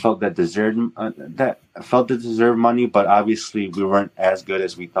I felt that deserved money, but obviously we weren't as good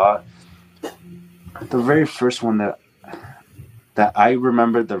as we thought. The very first one that I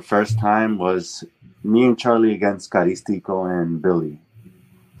remember the first time was me and Charlie against Caristico and Billy.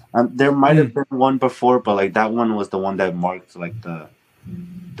 There might have been one before, but like that one was the one that marked like the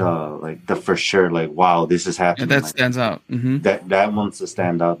for sure, like, wow, this is happening. Yeah, that stands out. Mm-hmm. That one's to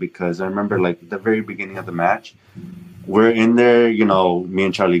stand out because I remember like the very beginning of the match, we're in there, you know, me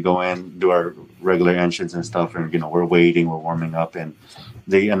and Charlie go in, do our regular entrance and stuff, and you know, we're waiting, we're warming up, and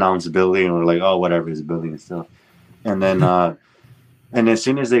they announce Billy, and we're like, oh, whatever, it's Billy and stuff. And then and as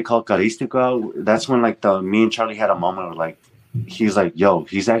soon as they call Caristico out, that's when like me and Charlie had a moment where like he's like, yo,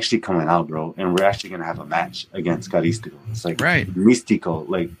 he's actually coming out, bro, and we're actually gonna have a match against Caristico. It's like Mystico,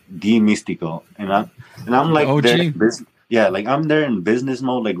 like the Mystico, and I'm like I'm there in business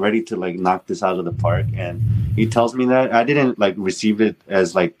mode, like ready to like knock this out of the park. And he tells me that I didn't like receive it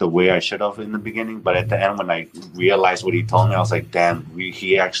as like the way I should have in the beginning, but at the end when I realized what he told me, I was like, damn,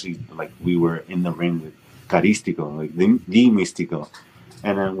 he actually like we were in the ring with Caristico, like the Mystico.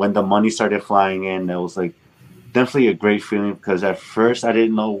 And then when the money started flying in, it was like definitely a great feeling because at first I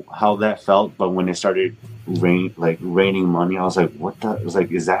didn't know how that felt, but when it started raining money, I was like, what the? I was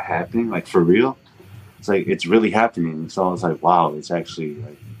like, is that happening? Like for real? It's like it's really happening. So I was like, wow, it's actually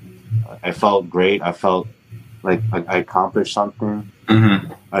like I felt great. I felt like I accomplished something.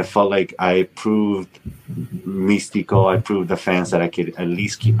 Mm-hmm. I felt like I proved Mystico. I proved the fans that I could at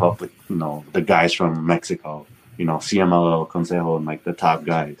least keep up with, you know, the guys from Mexico. CMLL, Consejo, and like the top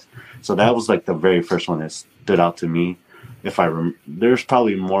guys. So that was like the very first one that stood out to me. There's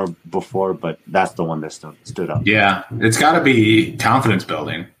probably more before, but that's the one that stood out. Yeah, it's got to be confidence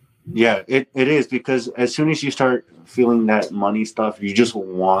building. Yeah, it is, because as soon as you start feeling that money stuff, you just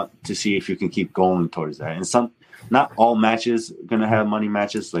want to see if you can keep going towards that. And not all matches gonna have money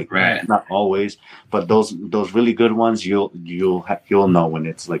matches, like right. Not always, but those really good ones, you'll know when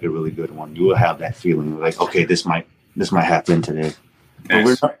it's like a really good one. You will have that feeling like, okay, this might happen today.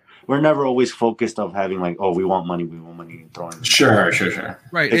 Nice. But we're never always focused of having like, oh, we want money and throwing. Sure.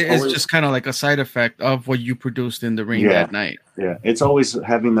 Right. It's just kind of like a side effect of what you produced in the ring that night. Yeah. It's always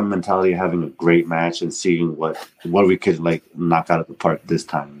having the mentality of having a great match and seeing what we could like knock out of the park this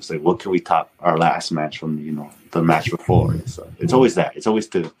time. It's like, what can we top our last match from the match before? So it's always that. It's always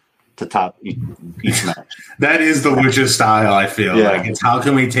to top each match. That is the Lucha style, I feel. Like, it's how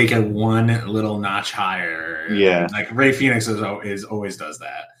can we take it one little notch higher? Yeah. Like Rey Fenix always does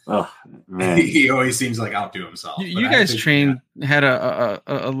that. Oh man, he always seems like outdo himself. You guys had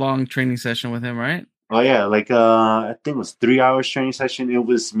a long training session with him, right? Oh yeah, like I think it was 3 hours training session. It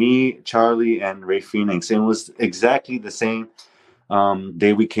was me, Charlie, and Rey Fenix. It was exactly the same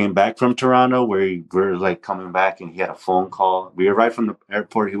day we came back from Toronto, where we were like coming back, and he had a phone call. We arrived from the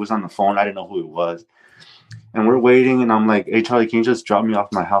airport. He was on the phone. I didn't know who it was, and we're waiting. And I'm like, "Hey Charlie, can you just drop me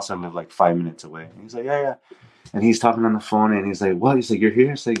off my house? I live like 5 minutes away." And he's like, "Yeah." And he's talking on the phone, and he's like, "What?" He's like, "You're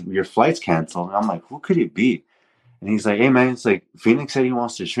here?" It's like, "Your flight's canceled." And I'm like, "Who could it be?" And he's like, "Hey man, it's like Phoenix said he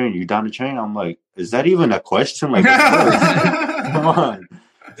wants to train. You down to train?" I'm like, "Is that even a question?" Like, come on.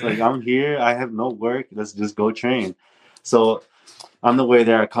 It's like, I'm here. I have no work. Let's just go train. So on the way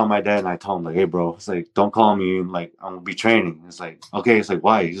there, I called my dad and I told him like, "Hey bro, it's like, don't call me. Like, I'm gonna be training." It's like, okay. It's like,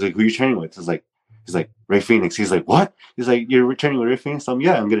 why? He's like, who are you training with? He's like, Rey Fenix. He's like, what? He's like, you're training with Rey Fenix?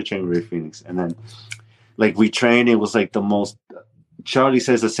 Yeah, I'm gonna train with Rey Fenix. And then like we trained, it was like the most. Charlie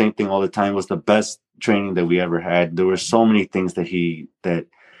says the same thing all the time. It was the best training that we ever had. There were so many things that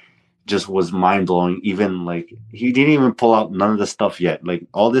just was mind blowing. Even like he didn't even pull out none of the stuff yet. Like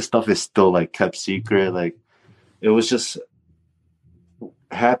all this stuff is still like kept secret. Like it was just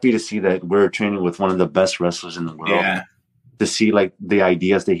happy to see that we're training with one of the best wrestlers in the world. Yeah. To see like the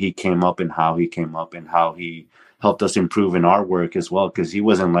ideas that he came up and how he came up and how he helped us improve in our work as well. Because he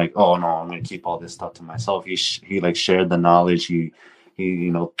wasn't like, oh no, I'm going to keep all this stuff to myself. He like shared the knowledge. He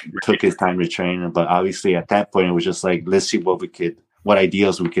took his time to train. But obviously at that point it was just like, let's see what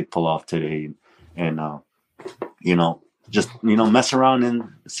ideas we could pull off today, and just mess around and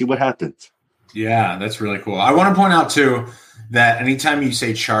see what happens. Yeah, that's really cool. I want to point out too that anytime you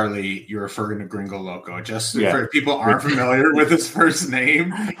say Charlie, you're referring to Gringo Loco. Just for people aren't familiar with his first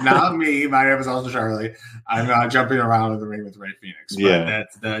name, not me. My name is also Charlie. I'm not jumping around in the ring with Rey Fenix.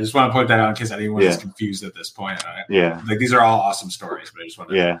 But I just want to point that out in case anyone is confused at this point. Like these are all awesome stories, but I just want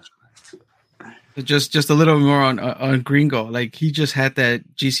to just a little more on Gringo. Like he just had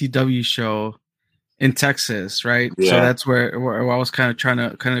that GCW show in Texas, right? Yeah. So that's where I was kind of trying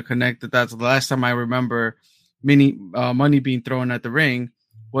to connect that. That's the last time I remember money being thrown at the ring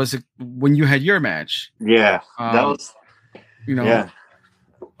was when you had your match. Yeah, that was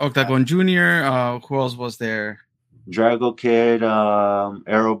Octagon Jr. Who else was there? Drago Kid,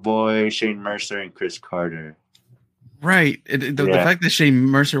 Arrow Boy, Shane Mercer, and Chris Carter. Right. The fact that Shane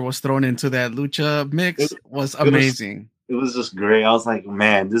Mercer was thrown into that lucha mix was amazing. It was just great. I was like,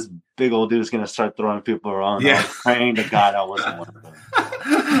 man, this big old dude is going to start throwing people around. Yeah. I was praying to God I wasn't one of them.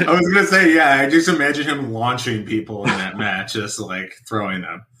 I was going to say, I just imagine him launching people in that match, just like throwing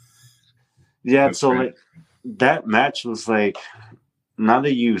them. Yeah, so like that match was like, now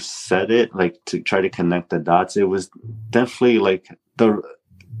that you said it, like to try to connect the dots, it was definitely like the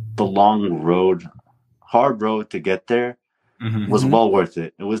long road, hard road to get there was well worth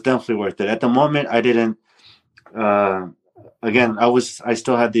it. It was definitely worth it. At the moment, I didn't. Again, I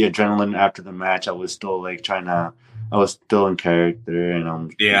still had the adrenaline after the match. I was still like I was still in character, and I'm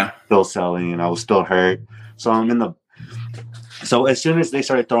still selling, and I was still hurt. So as soon as they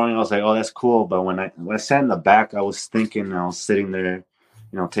started throwing, I was like, oh, that's cool. But when I sat in the back, I was thinking, I was sitting there,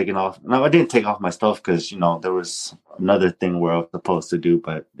 taking off. No, I didn't take off my stuff because, there was another thing where I was supposed to do,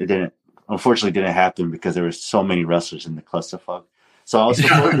 but it unfortunately didn't happen because there were so many wrestlers in the clusterfuck. So I was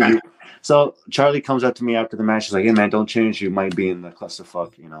supposed to do. So Charlie comes up to me after the match. He's like, "Hey man, don't change. You might be in the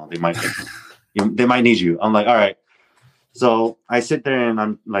clusterfuck. They might need you." I'm like, "All right." So I sit there and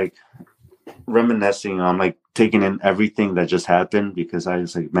I'm like reminiscing. I'm like taking in everything that just happened because I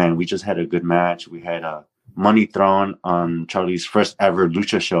was like, "Man, we just had a good match. We had money thrown on Charlie's first ever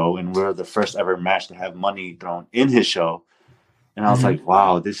lucha show, and we're the first ever match to have money thrown in his show." And I was like,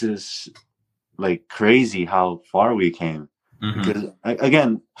 "Wow, this is like crazy how far we came. Because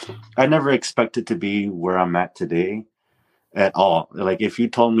again, I never expected to be where I'm at today at all. Like if you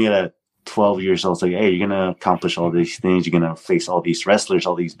told me at 12 years old, like, hey, you're gonna accomplish all these things, you're gonna face all these wrestlers,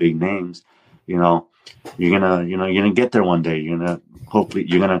 all these big names, you're gonna get there one day. Hopefully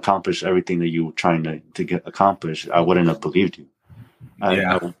you're gonna accomplish everything that you were trying to get accomplished. I wouldn't have believed you.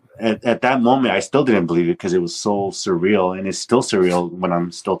 At that moment, I still didn't believe it because it was so surreal, and it's still surreal when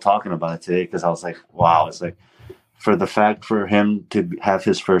I'm still talking about it today. Because I was like, wow, it's like for him to have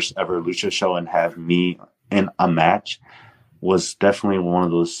his first ever lucha show and have me in a match was definitely one of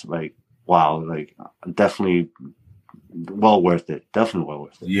those like, wow, like definitely well worth it. Definitely well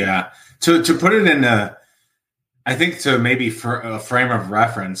worth it. Yeah. To put it in I think to maybe for a frame of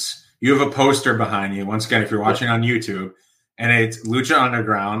reference, you have a poster behind you. Once again, if you're watching on YouTube, and it's Lucha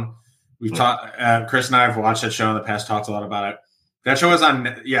Underground. We've talked. Chris and I have watched that show in the past. Talked a lot about it. That show was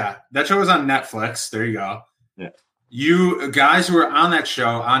on. Yeah, that show was on Netflix. There you go. Yeah. You guys who were on that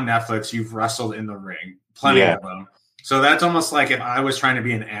show on Netflix, you've wrestled in the ring, plenty of them. So that's almost like if I was trying to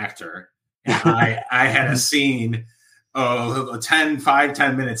be an actor and I had a scene, a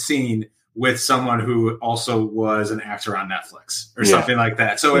 10-minute scene with someone who also was an actor on Netflix or something like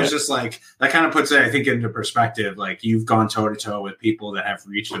that. So it's just like, that kind of puts it, I think, into perspective. Like you've gone toe to toe with people that have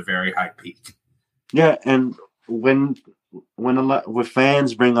reached a very high peak. Yeah. And when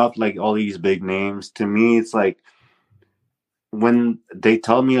fans bring up like all these big names, to me, it's like, when they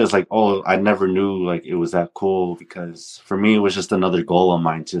tell me, it's like, oh, I never knew like it was that cool, because for me it was just another goal of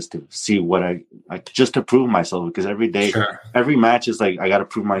mine, just to see what I just to prove myself, because every day, every match is like I got to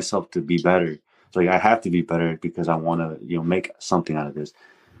prove myself to be better. It's like I have to be better because I want to make something out of this.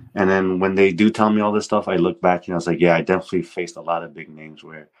 And then when they do tell me all this stuff, I look back and I was like, yeah, I definitely faced a lot of big names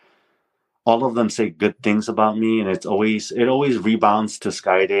where all of them say good things about me, and it always rebounds to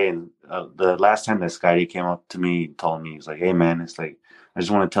Skyday. And the last time that Skyday came up to me and told me, he's like, hey man, it's like, I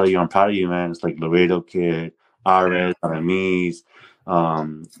just want to tell you I'm proud of you, man. It's like Laredo Kid, Ares, Aramis,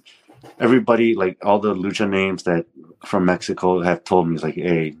 everybody, like all the lucha names that from Mexico have told me, it's like,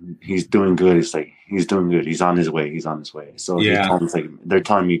 hey, he's doing good. It's like, he's doing good. He's on his way. So he told me, it's like, they're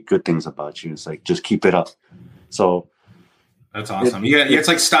telling me good things about you. It's like, just keep it up. So that's awesome. It's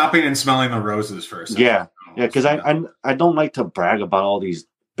like stopping and smelling the roses first. Yeah, because I don't like to brag about all these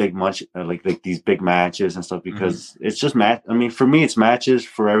big like these big matches and stuff, because it's just match. I mean, for me, it's matches.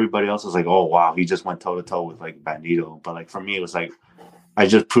 For everybody else, it's like, oh wow, he just went toe to toe with like Bandito. But like for me, it was like I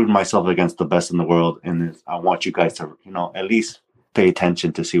just proved myself against the best in the world, and I want you guys to at least pay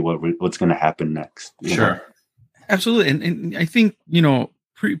attention to see what's going to happen next. Sure, absolutely, and I think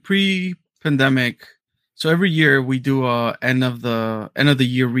pre-pandemic. So every year we do a end of the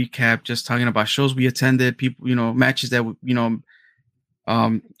year recap, just talking about shows we attended, people, matches that,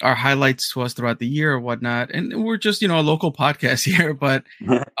 are highlights to us throughout the year or whatnot. And we're just, a local podcast here, but,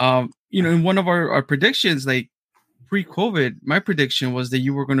 in one of our predictions, like pre-COVID, my prediction was that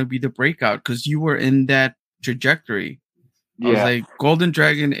you were going to be the breakout because you were in that trajectory. I was like, Golden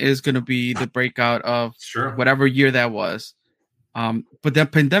Dragon is going to be the breakout of whatever year that was. But the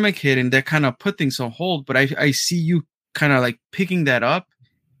pandemic hit and that kind of put things on hold. But I see you kind of like picking that up,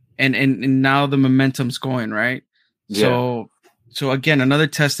 and now the momentum's going, right? Yeah. So again, another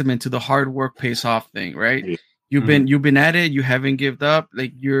testament to the hard work pays off thing, right? Yeah. You've been at it, you haven't given up,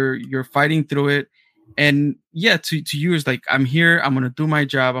 like you're fighting through it. And to you is like, I'm here, I'm gonna do my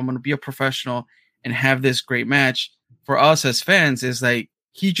job, I'm gonna be a professional and have this great match. For us as fans, is like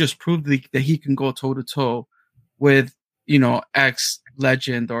he just proved that he can go toe to toe with X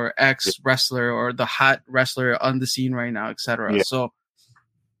legend or X wrestler or the hot wrestler on the scene right now, etc. Yeah. So,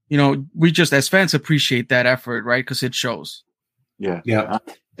 we just as fans appreciate that effort, right? Because it shows. Yeah.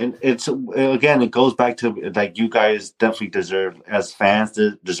 And it's, again, it goes back to like, you guys definitely deserve, as fans,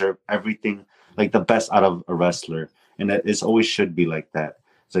 deserve everything, like the best out of a wrestler. And it always should be like that.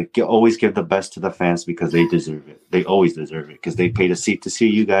 It's like, you always give the best to the fans because they deserve it. They always deserve it because they paid a seat to see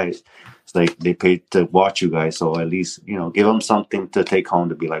you guys. It's like they paid to watch you guys. So at least, give them something to take home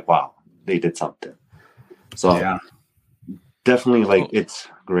to be like, wow, they did something. So definitely, like, it's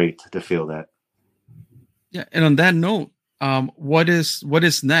great to feel that. Yeah. And on that note, what is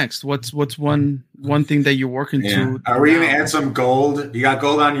next? What's one thing that you're working to? Are we going to add some gold? You got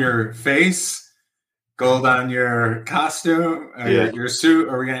gold on your face? Gold on your costume, your suit?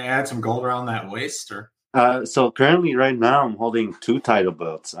 Are we going to add some gold around that waist? Or so currently, right now, I'm holding 2 title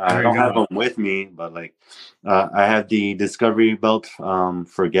belts. I don't have them with me, but like I have the Discovery belt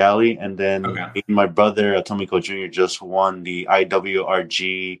for Galley, and then my brother Atomico Jr. just won the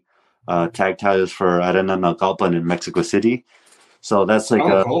IWRG tag titles for Arena Naucalpan in Mexico City. So that's like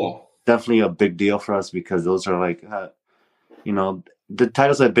cool. definitely a big deal for us because those are like, the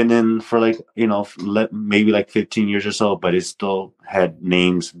titles I've been in for like, maybe like 15 years or so, but it still had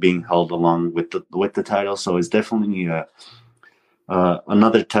names being held along with the title. So it's definitely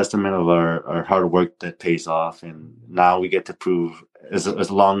another testament of our hard work that pays off. And now we get to prove as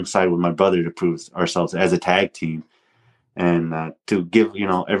alongside with my brother to prove ourselves as a tag team and to give,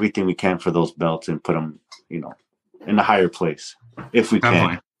 everything we can for those belts and put them, in a higher place if we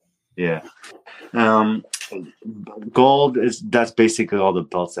can. Yeah. Gold that's basically all the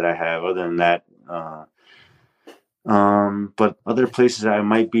belts that I have. Other than that, but other places I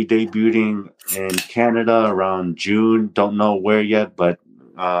might be debuting in Canada around June. Don't know where yet, but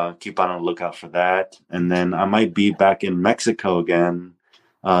keep on a lookout for that. And then I might be back in Mexico again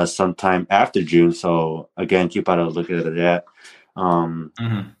sometime after June. So again, keep on a lookout at that.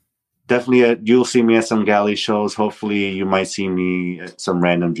 Definitely, you'll see me at some galley shows. Hopefully, you might see me at some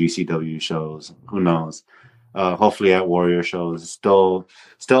random GCW shows. Who knows? Hopefully, at Warrior shows. Still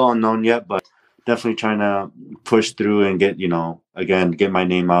unknown yet, but definitely trying to push through and get get my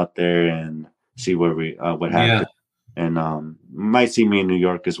name out there and see where what happens. And might see me in New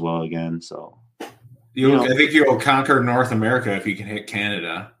York as well again. So, I think you'll conquer North America if you can hit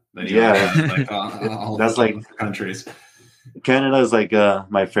Canada. Then all that's like countries. Canada is like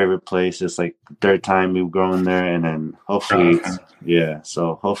my favorite place. It's like third time we've grown there, and then hopefully,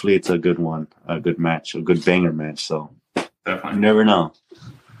 so hopefully it's a good one, a good match, a good banger match. So definitely, you never know.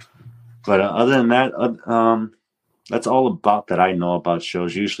 But other than that, that's all about that I know about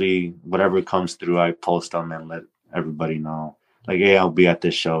shows. Usually, whatever comes through, I post them and let everybody know. Like, hey, I'll be at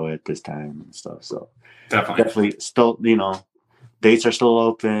this show at this time and stuff. So definitely, still, dates are still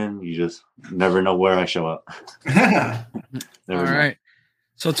open. You just never know where I show up. All right.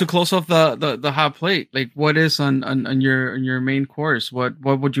 So to close off the hot plate, like what is on your main course? What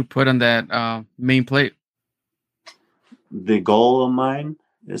would you put on that main plate? The goal of mine.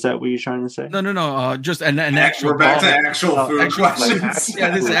 Is that what you're trying to say? No. Just an actual. We're back to actual food questions. Yeah,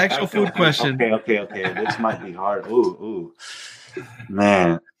 this is an actual food question. Okay. This might be hard. Ooh.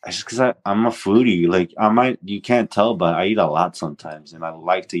 Man, it's just because I'm a foodie. Like you can't tell, but I eat a lot sometimes, and I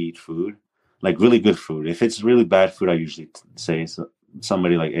like to eat food, like really good food. If it's really bad food, I usually say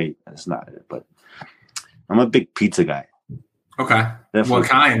somebody like, "Hey, that's not it." But I'm a big pizza guy. Okay, definitely. What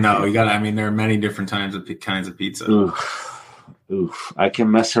kind though? There are many different kinds of pizza. Oof. I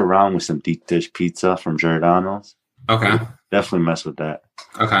can mess around with some deep dish pizza from Giordano's. Okay, definitely mess with that.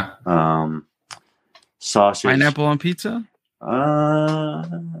 Okay. Sausage. Pineapple on pizza. I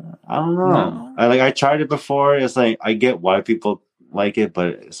don't know. No. I tried it before. It's like I get why people like it, but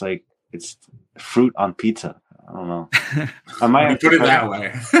it's like it's fruit on pizza. I don't know. I might put it that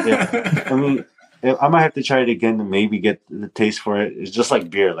way. Yeah. I might have to try it again to maybe get the taste for it. It's just like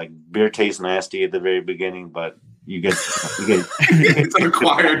beer. Like beer tastes nasty at the very beginning, but you get it's an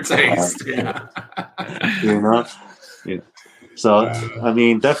acquired taste. Yeah. Yeah. So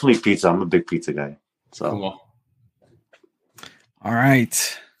definitely pizza. I'm a big pizza guy. So. Cool. All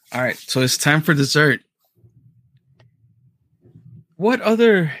right. So it's time for dessert. What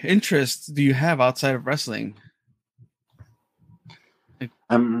other interests do you have outside of wrestling?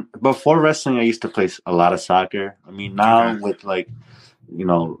 Before wrestling, I used to play a lot of soccer. Now with like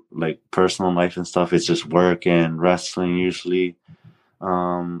personal life and stuff, it's just work and wrestling usually.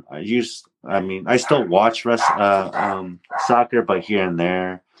 I still watch soccer, but here and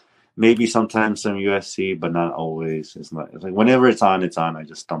there. Maybe sometimes some UFC, but not always. It's like whenever it's on. I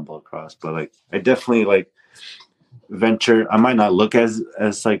just stumble across. But I definitely venture. I might not look as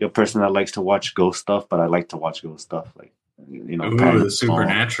like a person that likes to watch ghost stuff, but I like to watch ghost stuff. The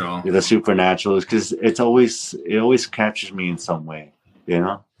supernatural. The supernatural is because it always captures me in some way.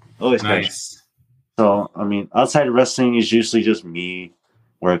 Always nice. So outside of wrestling is usually just me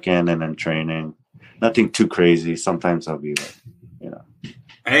working and then training. Nothing too crazy. Sometimes I'll be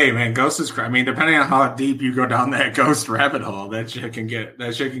Hey man, Ghost is. Depending on how deep you go down that Ghost rabbit hole, that shit can get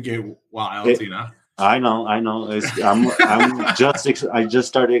wild. I know. I just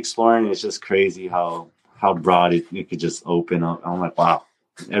started exploring. It's just crazy how broad it could just open up. I'm like, wow.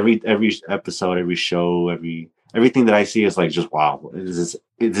 Every episode, every show, everything that I see is like just wow. Is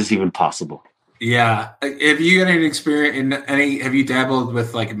this even possible? Yeah. Have you got any experience in any? Have you dabbled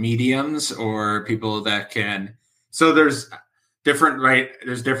with mediums or people that can? So there's different, right?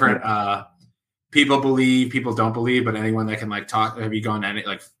 There's different people believe, people don't believe, but anyone that can talk. Have you gone to any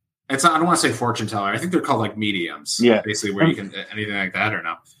It's not, I don't want to say fortune teller. I think they're called mediums. Yeah, basically where you can anything like that or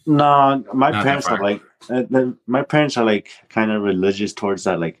no. No, my parents are kind of religious towards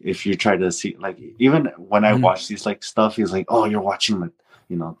that. If you try to see even when I watch these stuff, he's like, oh, you're watching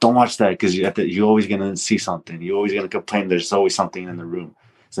don't watch that because you're always gonna see something. You're always gonna complain. There's always something in the room.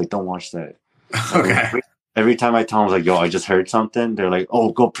 It's like, don't watch that. Okay. Every time I tell them, like, yo, I just heard something, they're like,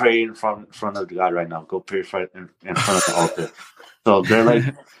 oh, go pray in front of God right now. Go pray in front of the altar. So they're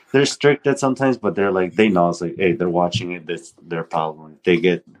like, they're strict at sometimes, but they're like, they know it's like, hey, they're watching it. That's their problem. They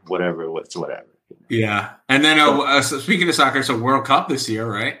get whatever. Yeah. And then so speaking of soccer, so World Cup this year,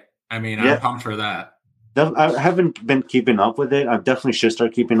 right? I mean, I'm pumped for that. I haven't been keeping up with it. I definitely should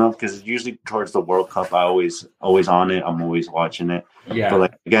start keeping up because usually towards the World Cup, I always on it. I'm always watching it. Yeah. But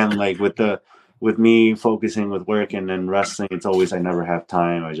like again, like with me focusing with work and then wrestling, it's always I never have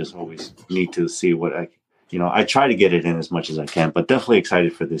time. I just always need to see what I try to get it in as much as I can. But definitely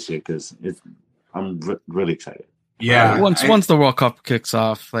excited for this year because I'm really excited. Yeah. Once the World Cup kicks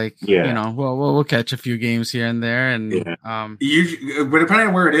off, we'll catch a few games here and there, and usually, but depending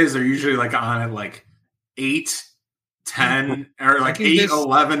on where it is, they're usually like on at like 8, 10, or like 8,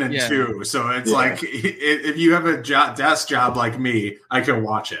 11, and 2. So it's like if you have a desk job like me, I can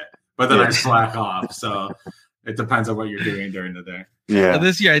watch it, but then I slack off. So it depends on what you're doing during the day. Yeah.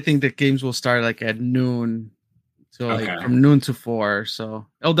 This year, I think the games will start like at noon, so from noon to 4. So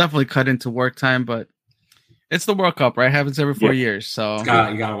it'll definitely cut into work time, but it's the World Cup, right? It happens every 4 years, so you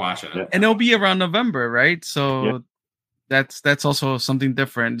gotta watch it, and it'll be around November, right? So that's also something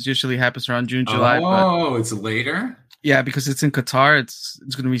different. It usually happens around June, July. Oh, it's later. Yeah, because it's in Qatar. It's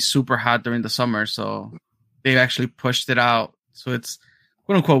going to be super hot during the summer, so they've actually pushed it out. So it's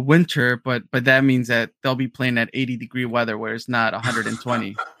quote unquote winter, but that means that they'll be playing at 80-degree weather where it's not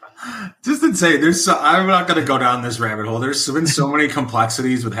 120. Just insane. I'm not going to go down this rabbit hole. There's been so many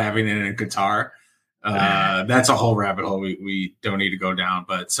complexities with having it in Qatar. That's a whole rabbit hole we don't need to go down.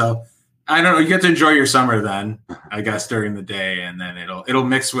 But so I don't know. You get to enjoy your summer then, I guess, during the day, and then it'll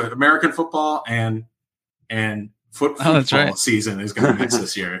mix with American football and football season is going to mix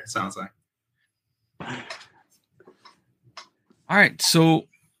this year. It sounds like. All right. So,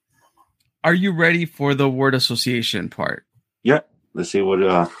 are you ready for the word association part? Yeah. Let's see what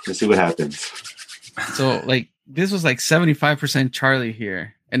happens. So, like, this was like 75% Charlie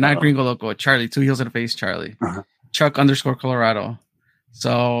here. And not Gringo Loco, Charlie, 2 heels in the face, Charlie. Chuck _ Colorado.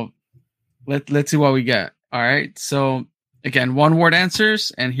 So let's see what we get. All right. So again, 1-word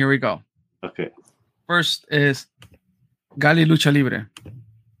answers, and here we go. Okay. First is Gali Lucha Libre.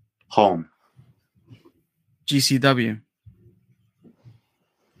 Home. GCW.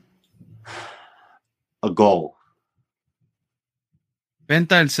 A goal.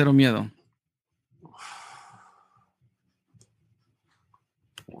 Venta El Cero Miedo.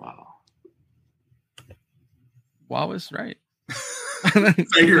 Wow is right. Is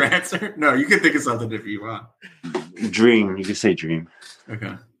that your answer? No, you can think of something if you want. Dream. You can say dream.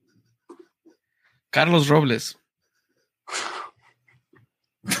 Okay. Carlos Robles.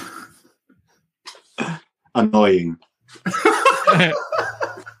 Annoying.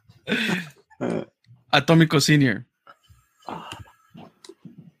 Atómico Senior.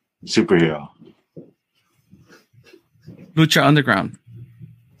 Superhero. Lucha Underground.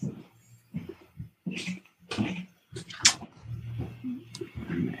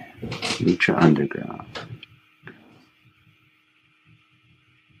 Lucha Underground.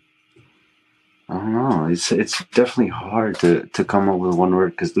 I don't know. It's definitely hard to come up with one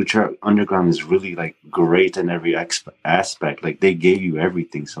word because Lucha Underground is really like great in every aspect. Like they gave you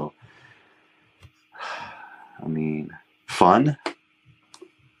everything. So, I mean, fun.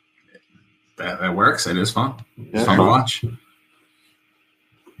 That works. It is fun. It's fun to watch.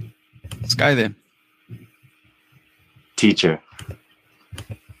 Sky then. Teacher.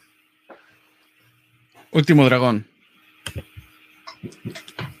 Último Dragón.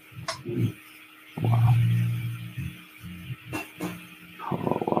 Wow.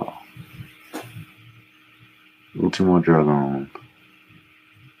 Oh, wow. Último Dragón.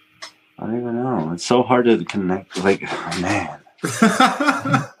 I don't even know. It's so hard to connect. Like, man.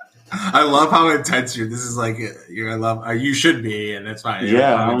 I love how intense you're. This is like, you should be, and that's fine.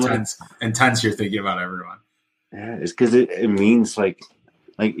 Yeah. How intense you're thinking about everyone. Yeah, it's because it means like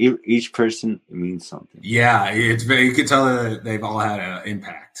each person means something. Yeah, it's you can tell that they've all had an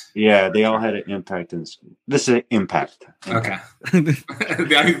impact. Yeah, they all had an impact. This is an impact. Okay.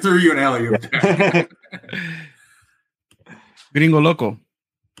 I threw you an alley there. Gringo Loco.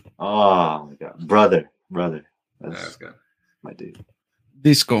 Oh my god, brother. That's good. My dude.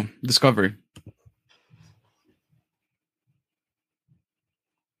 Discovery.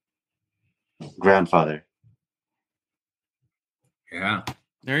 Grandfather. Yeah.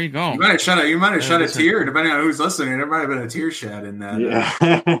 There you go. You might have shed a tear, depending on who's listening. There might have been a tear shed in that. Yeah.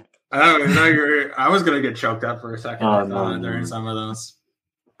 I was gonna get choked up for a second during some of those.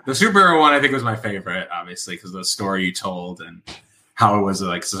 The superhero one, I think, was my favorite, obviously, because of the story you told and how it was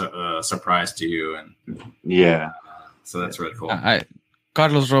like a surprise to you. And so that's really cool.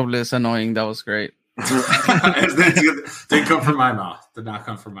 Carlos Robles annoying. That was great. Didn't come from my mouth. Did not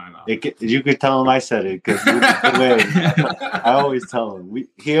come from my mouth. You could tell him I said it because I always tell him.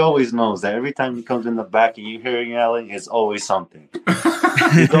 He always knows that every time he comes in the back and you hear him yelling, it's always something.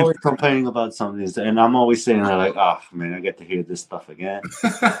 He's always complaining about something, and I'm always sitting there like, "Oh man, I get to hear this stuff again."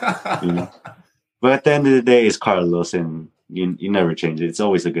 You know. But at the end of the day, it's Carlos, and you never change it. It's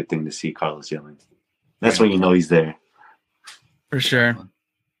always a good thing to see Carlos yelling. That's when you know he's there. For sure.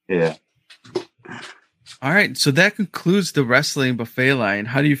 Yeah. All right, so that concludes the wrestling buffet line.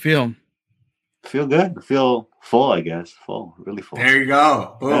 How do you feel? Feel good. I feel full, I guess. Full, really full. There you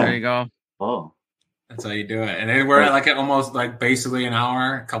go. Boom. There you go. Full. That's how you do it. And then we're at almost basically an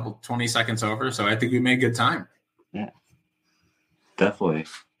hour, 20 seconds over. So I think we made good time. Yeah, definitely.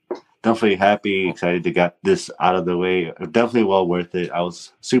 Definitely happy, excited to get this out of the way. Definitely well worth it. I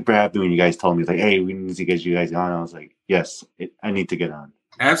was super happy when you guys told me, hey, we need to get you guys on. I was like, yes, I need to get on.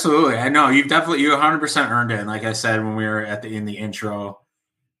 Absolutely. I know you 100% earned it. And like I said, when we were in the intro,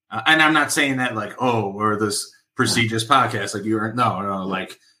 and I'm not saying that we're this prestigious podcast. Like no.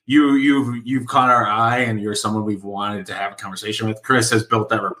 You've caught our eye, and you're someone we've wanted to have a conversation with. Chris has built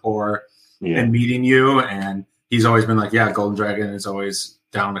that rapport in meeting you, and he's always been like, yeah, Golden Dragon is always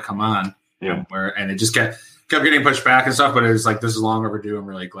down to come on. Yeah. And it just kept getting pushed back and stuff, but it was like, this is long overdue. I'm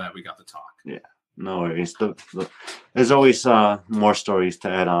really glad we got to talk. Yeah. No worries. There's always more stories to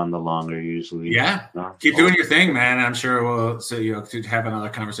add on the longer usually. Yeah. Keep doing your thing, man. I'm sure we'll to have another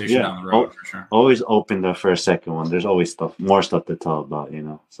conversation down the road for sure. Always open the first, second one. There's always more stuff to talk about,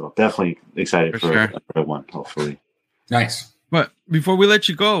 So definitely excited for one, hopefully. Nice. But before we let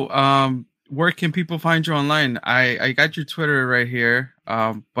you go, where can people find you online? I got your Twitter right here.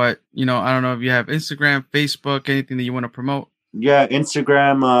 But I don't know if you have Instagram, Facebook, anything that you want to promote. Yeah,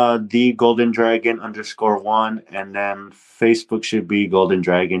 Instagram, the Golden Dragon _1, and then Facebook should be Golden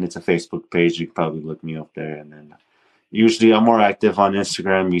Dragon. It's a Facebook page. You can probably look me up there. And then usually I'm more active on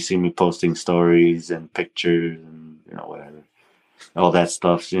Instagram. You see me posting stories and pictures and whatever, all that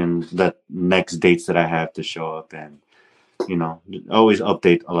stuff, and the next dates that I have to show up, and always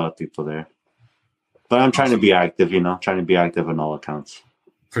update a lot of people there. But I'm trying to be active, trying to be active on all accounts.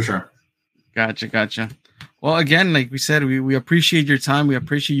 For sure. Gotcha. Well, again, like we said, we appreciate your time. We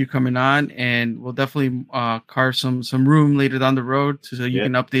appreciate you coming on, and we'll definitely carve some room later down the road so you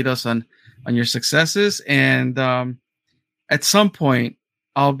can update us on your successes. And at some point,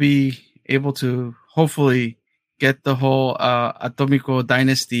 I'll be able to hopefully get the whole Atomico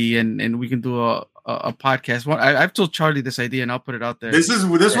dynasty, and we can do a podcast. I've told Charlie this idea, and I'll put it out there. This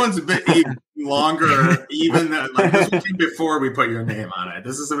one's a bit even longer, even this one came before we put your name on it.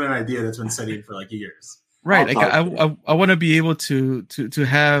 This has been an idea that's been sitting for years. Right. I want to be able to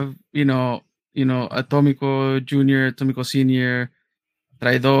have, Atomico Junior, Atomico Senior,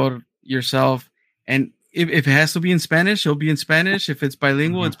 Traidor, yourself. And if it has to be in Spanish, it'll be in Spanish. If it's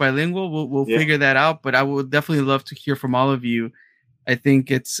bilingual, it's bilingual. We'll figure that out. But I would definitely love to hear from all of you. I think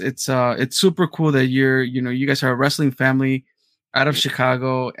it's super cool that you guys are a wrestling family out of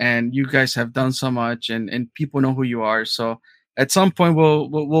Chicago, and you guys have done so much, and people know who you are. So at some point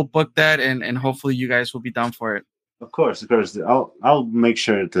we'll book that, and hopefully you guys will be down for it. Of course. I'll make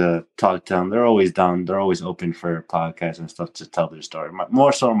sure to talk to them. They're always down. They're always open for podcasts and stuff to tell their story.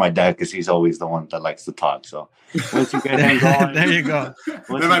 More so my dad, because he's always the one that likes to talk. So once you get him going, there you go. That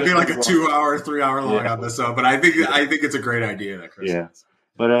might be a 2 hour, 3 hour long episode, but I think it's a great idea that Chris has.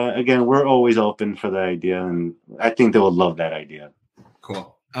 But again, we're always open for the idea, and I think they will love that idea.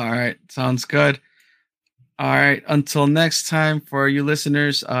 Cool. All right, sounds good. All right, until next time, for you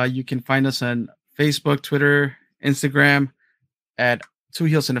listeners, you can find us on Facebook, Twitter, Instagram at 2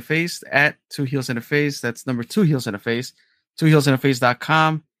 Heels in a Face, at 2 Heels in a Face. That's number 2 Heels in a Face,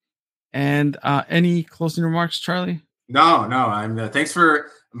 2heelsinAface.com. And any closing remarks, Charlie? No. Thanks for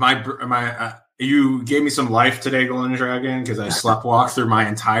my you gave me some life today, Golden Dragon, because I sleptwalked through my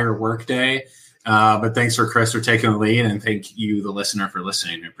entire workday. But thanks for Chris for taking the lead, and thank you, the listener, for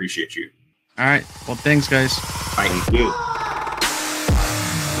listening. I appreciate you. All right. Well, thanks, guys. Bye. Thank you.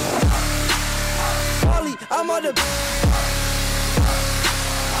 I'm on the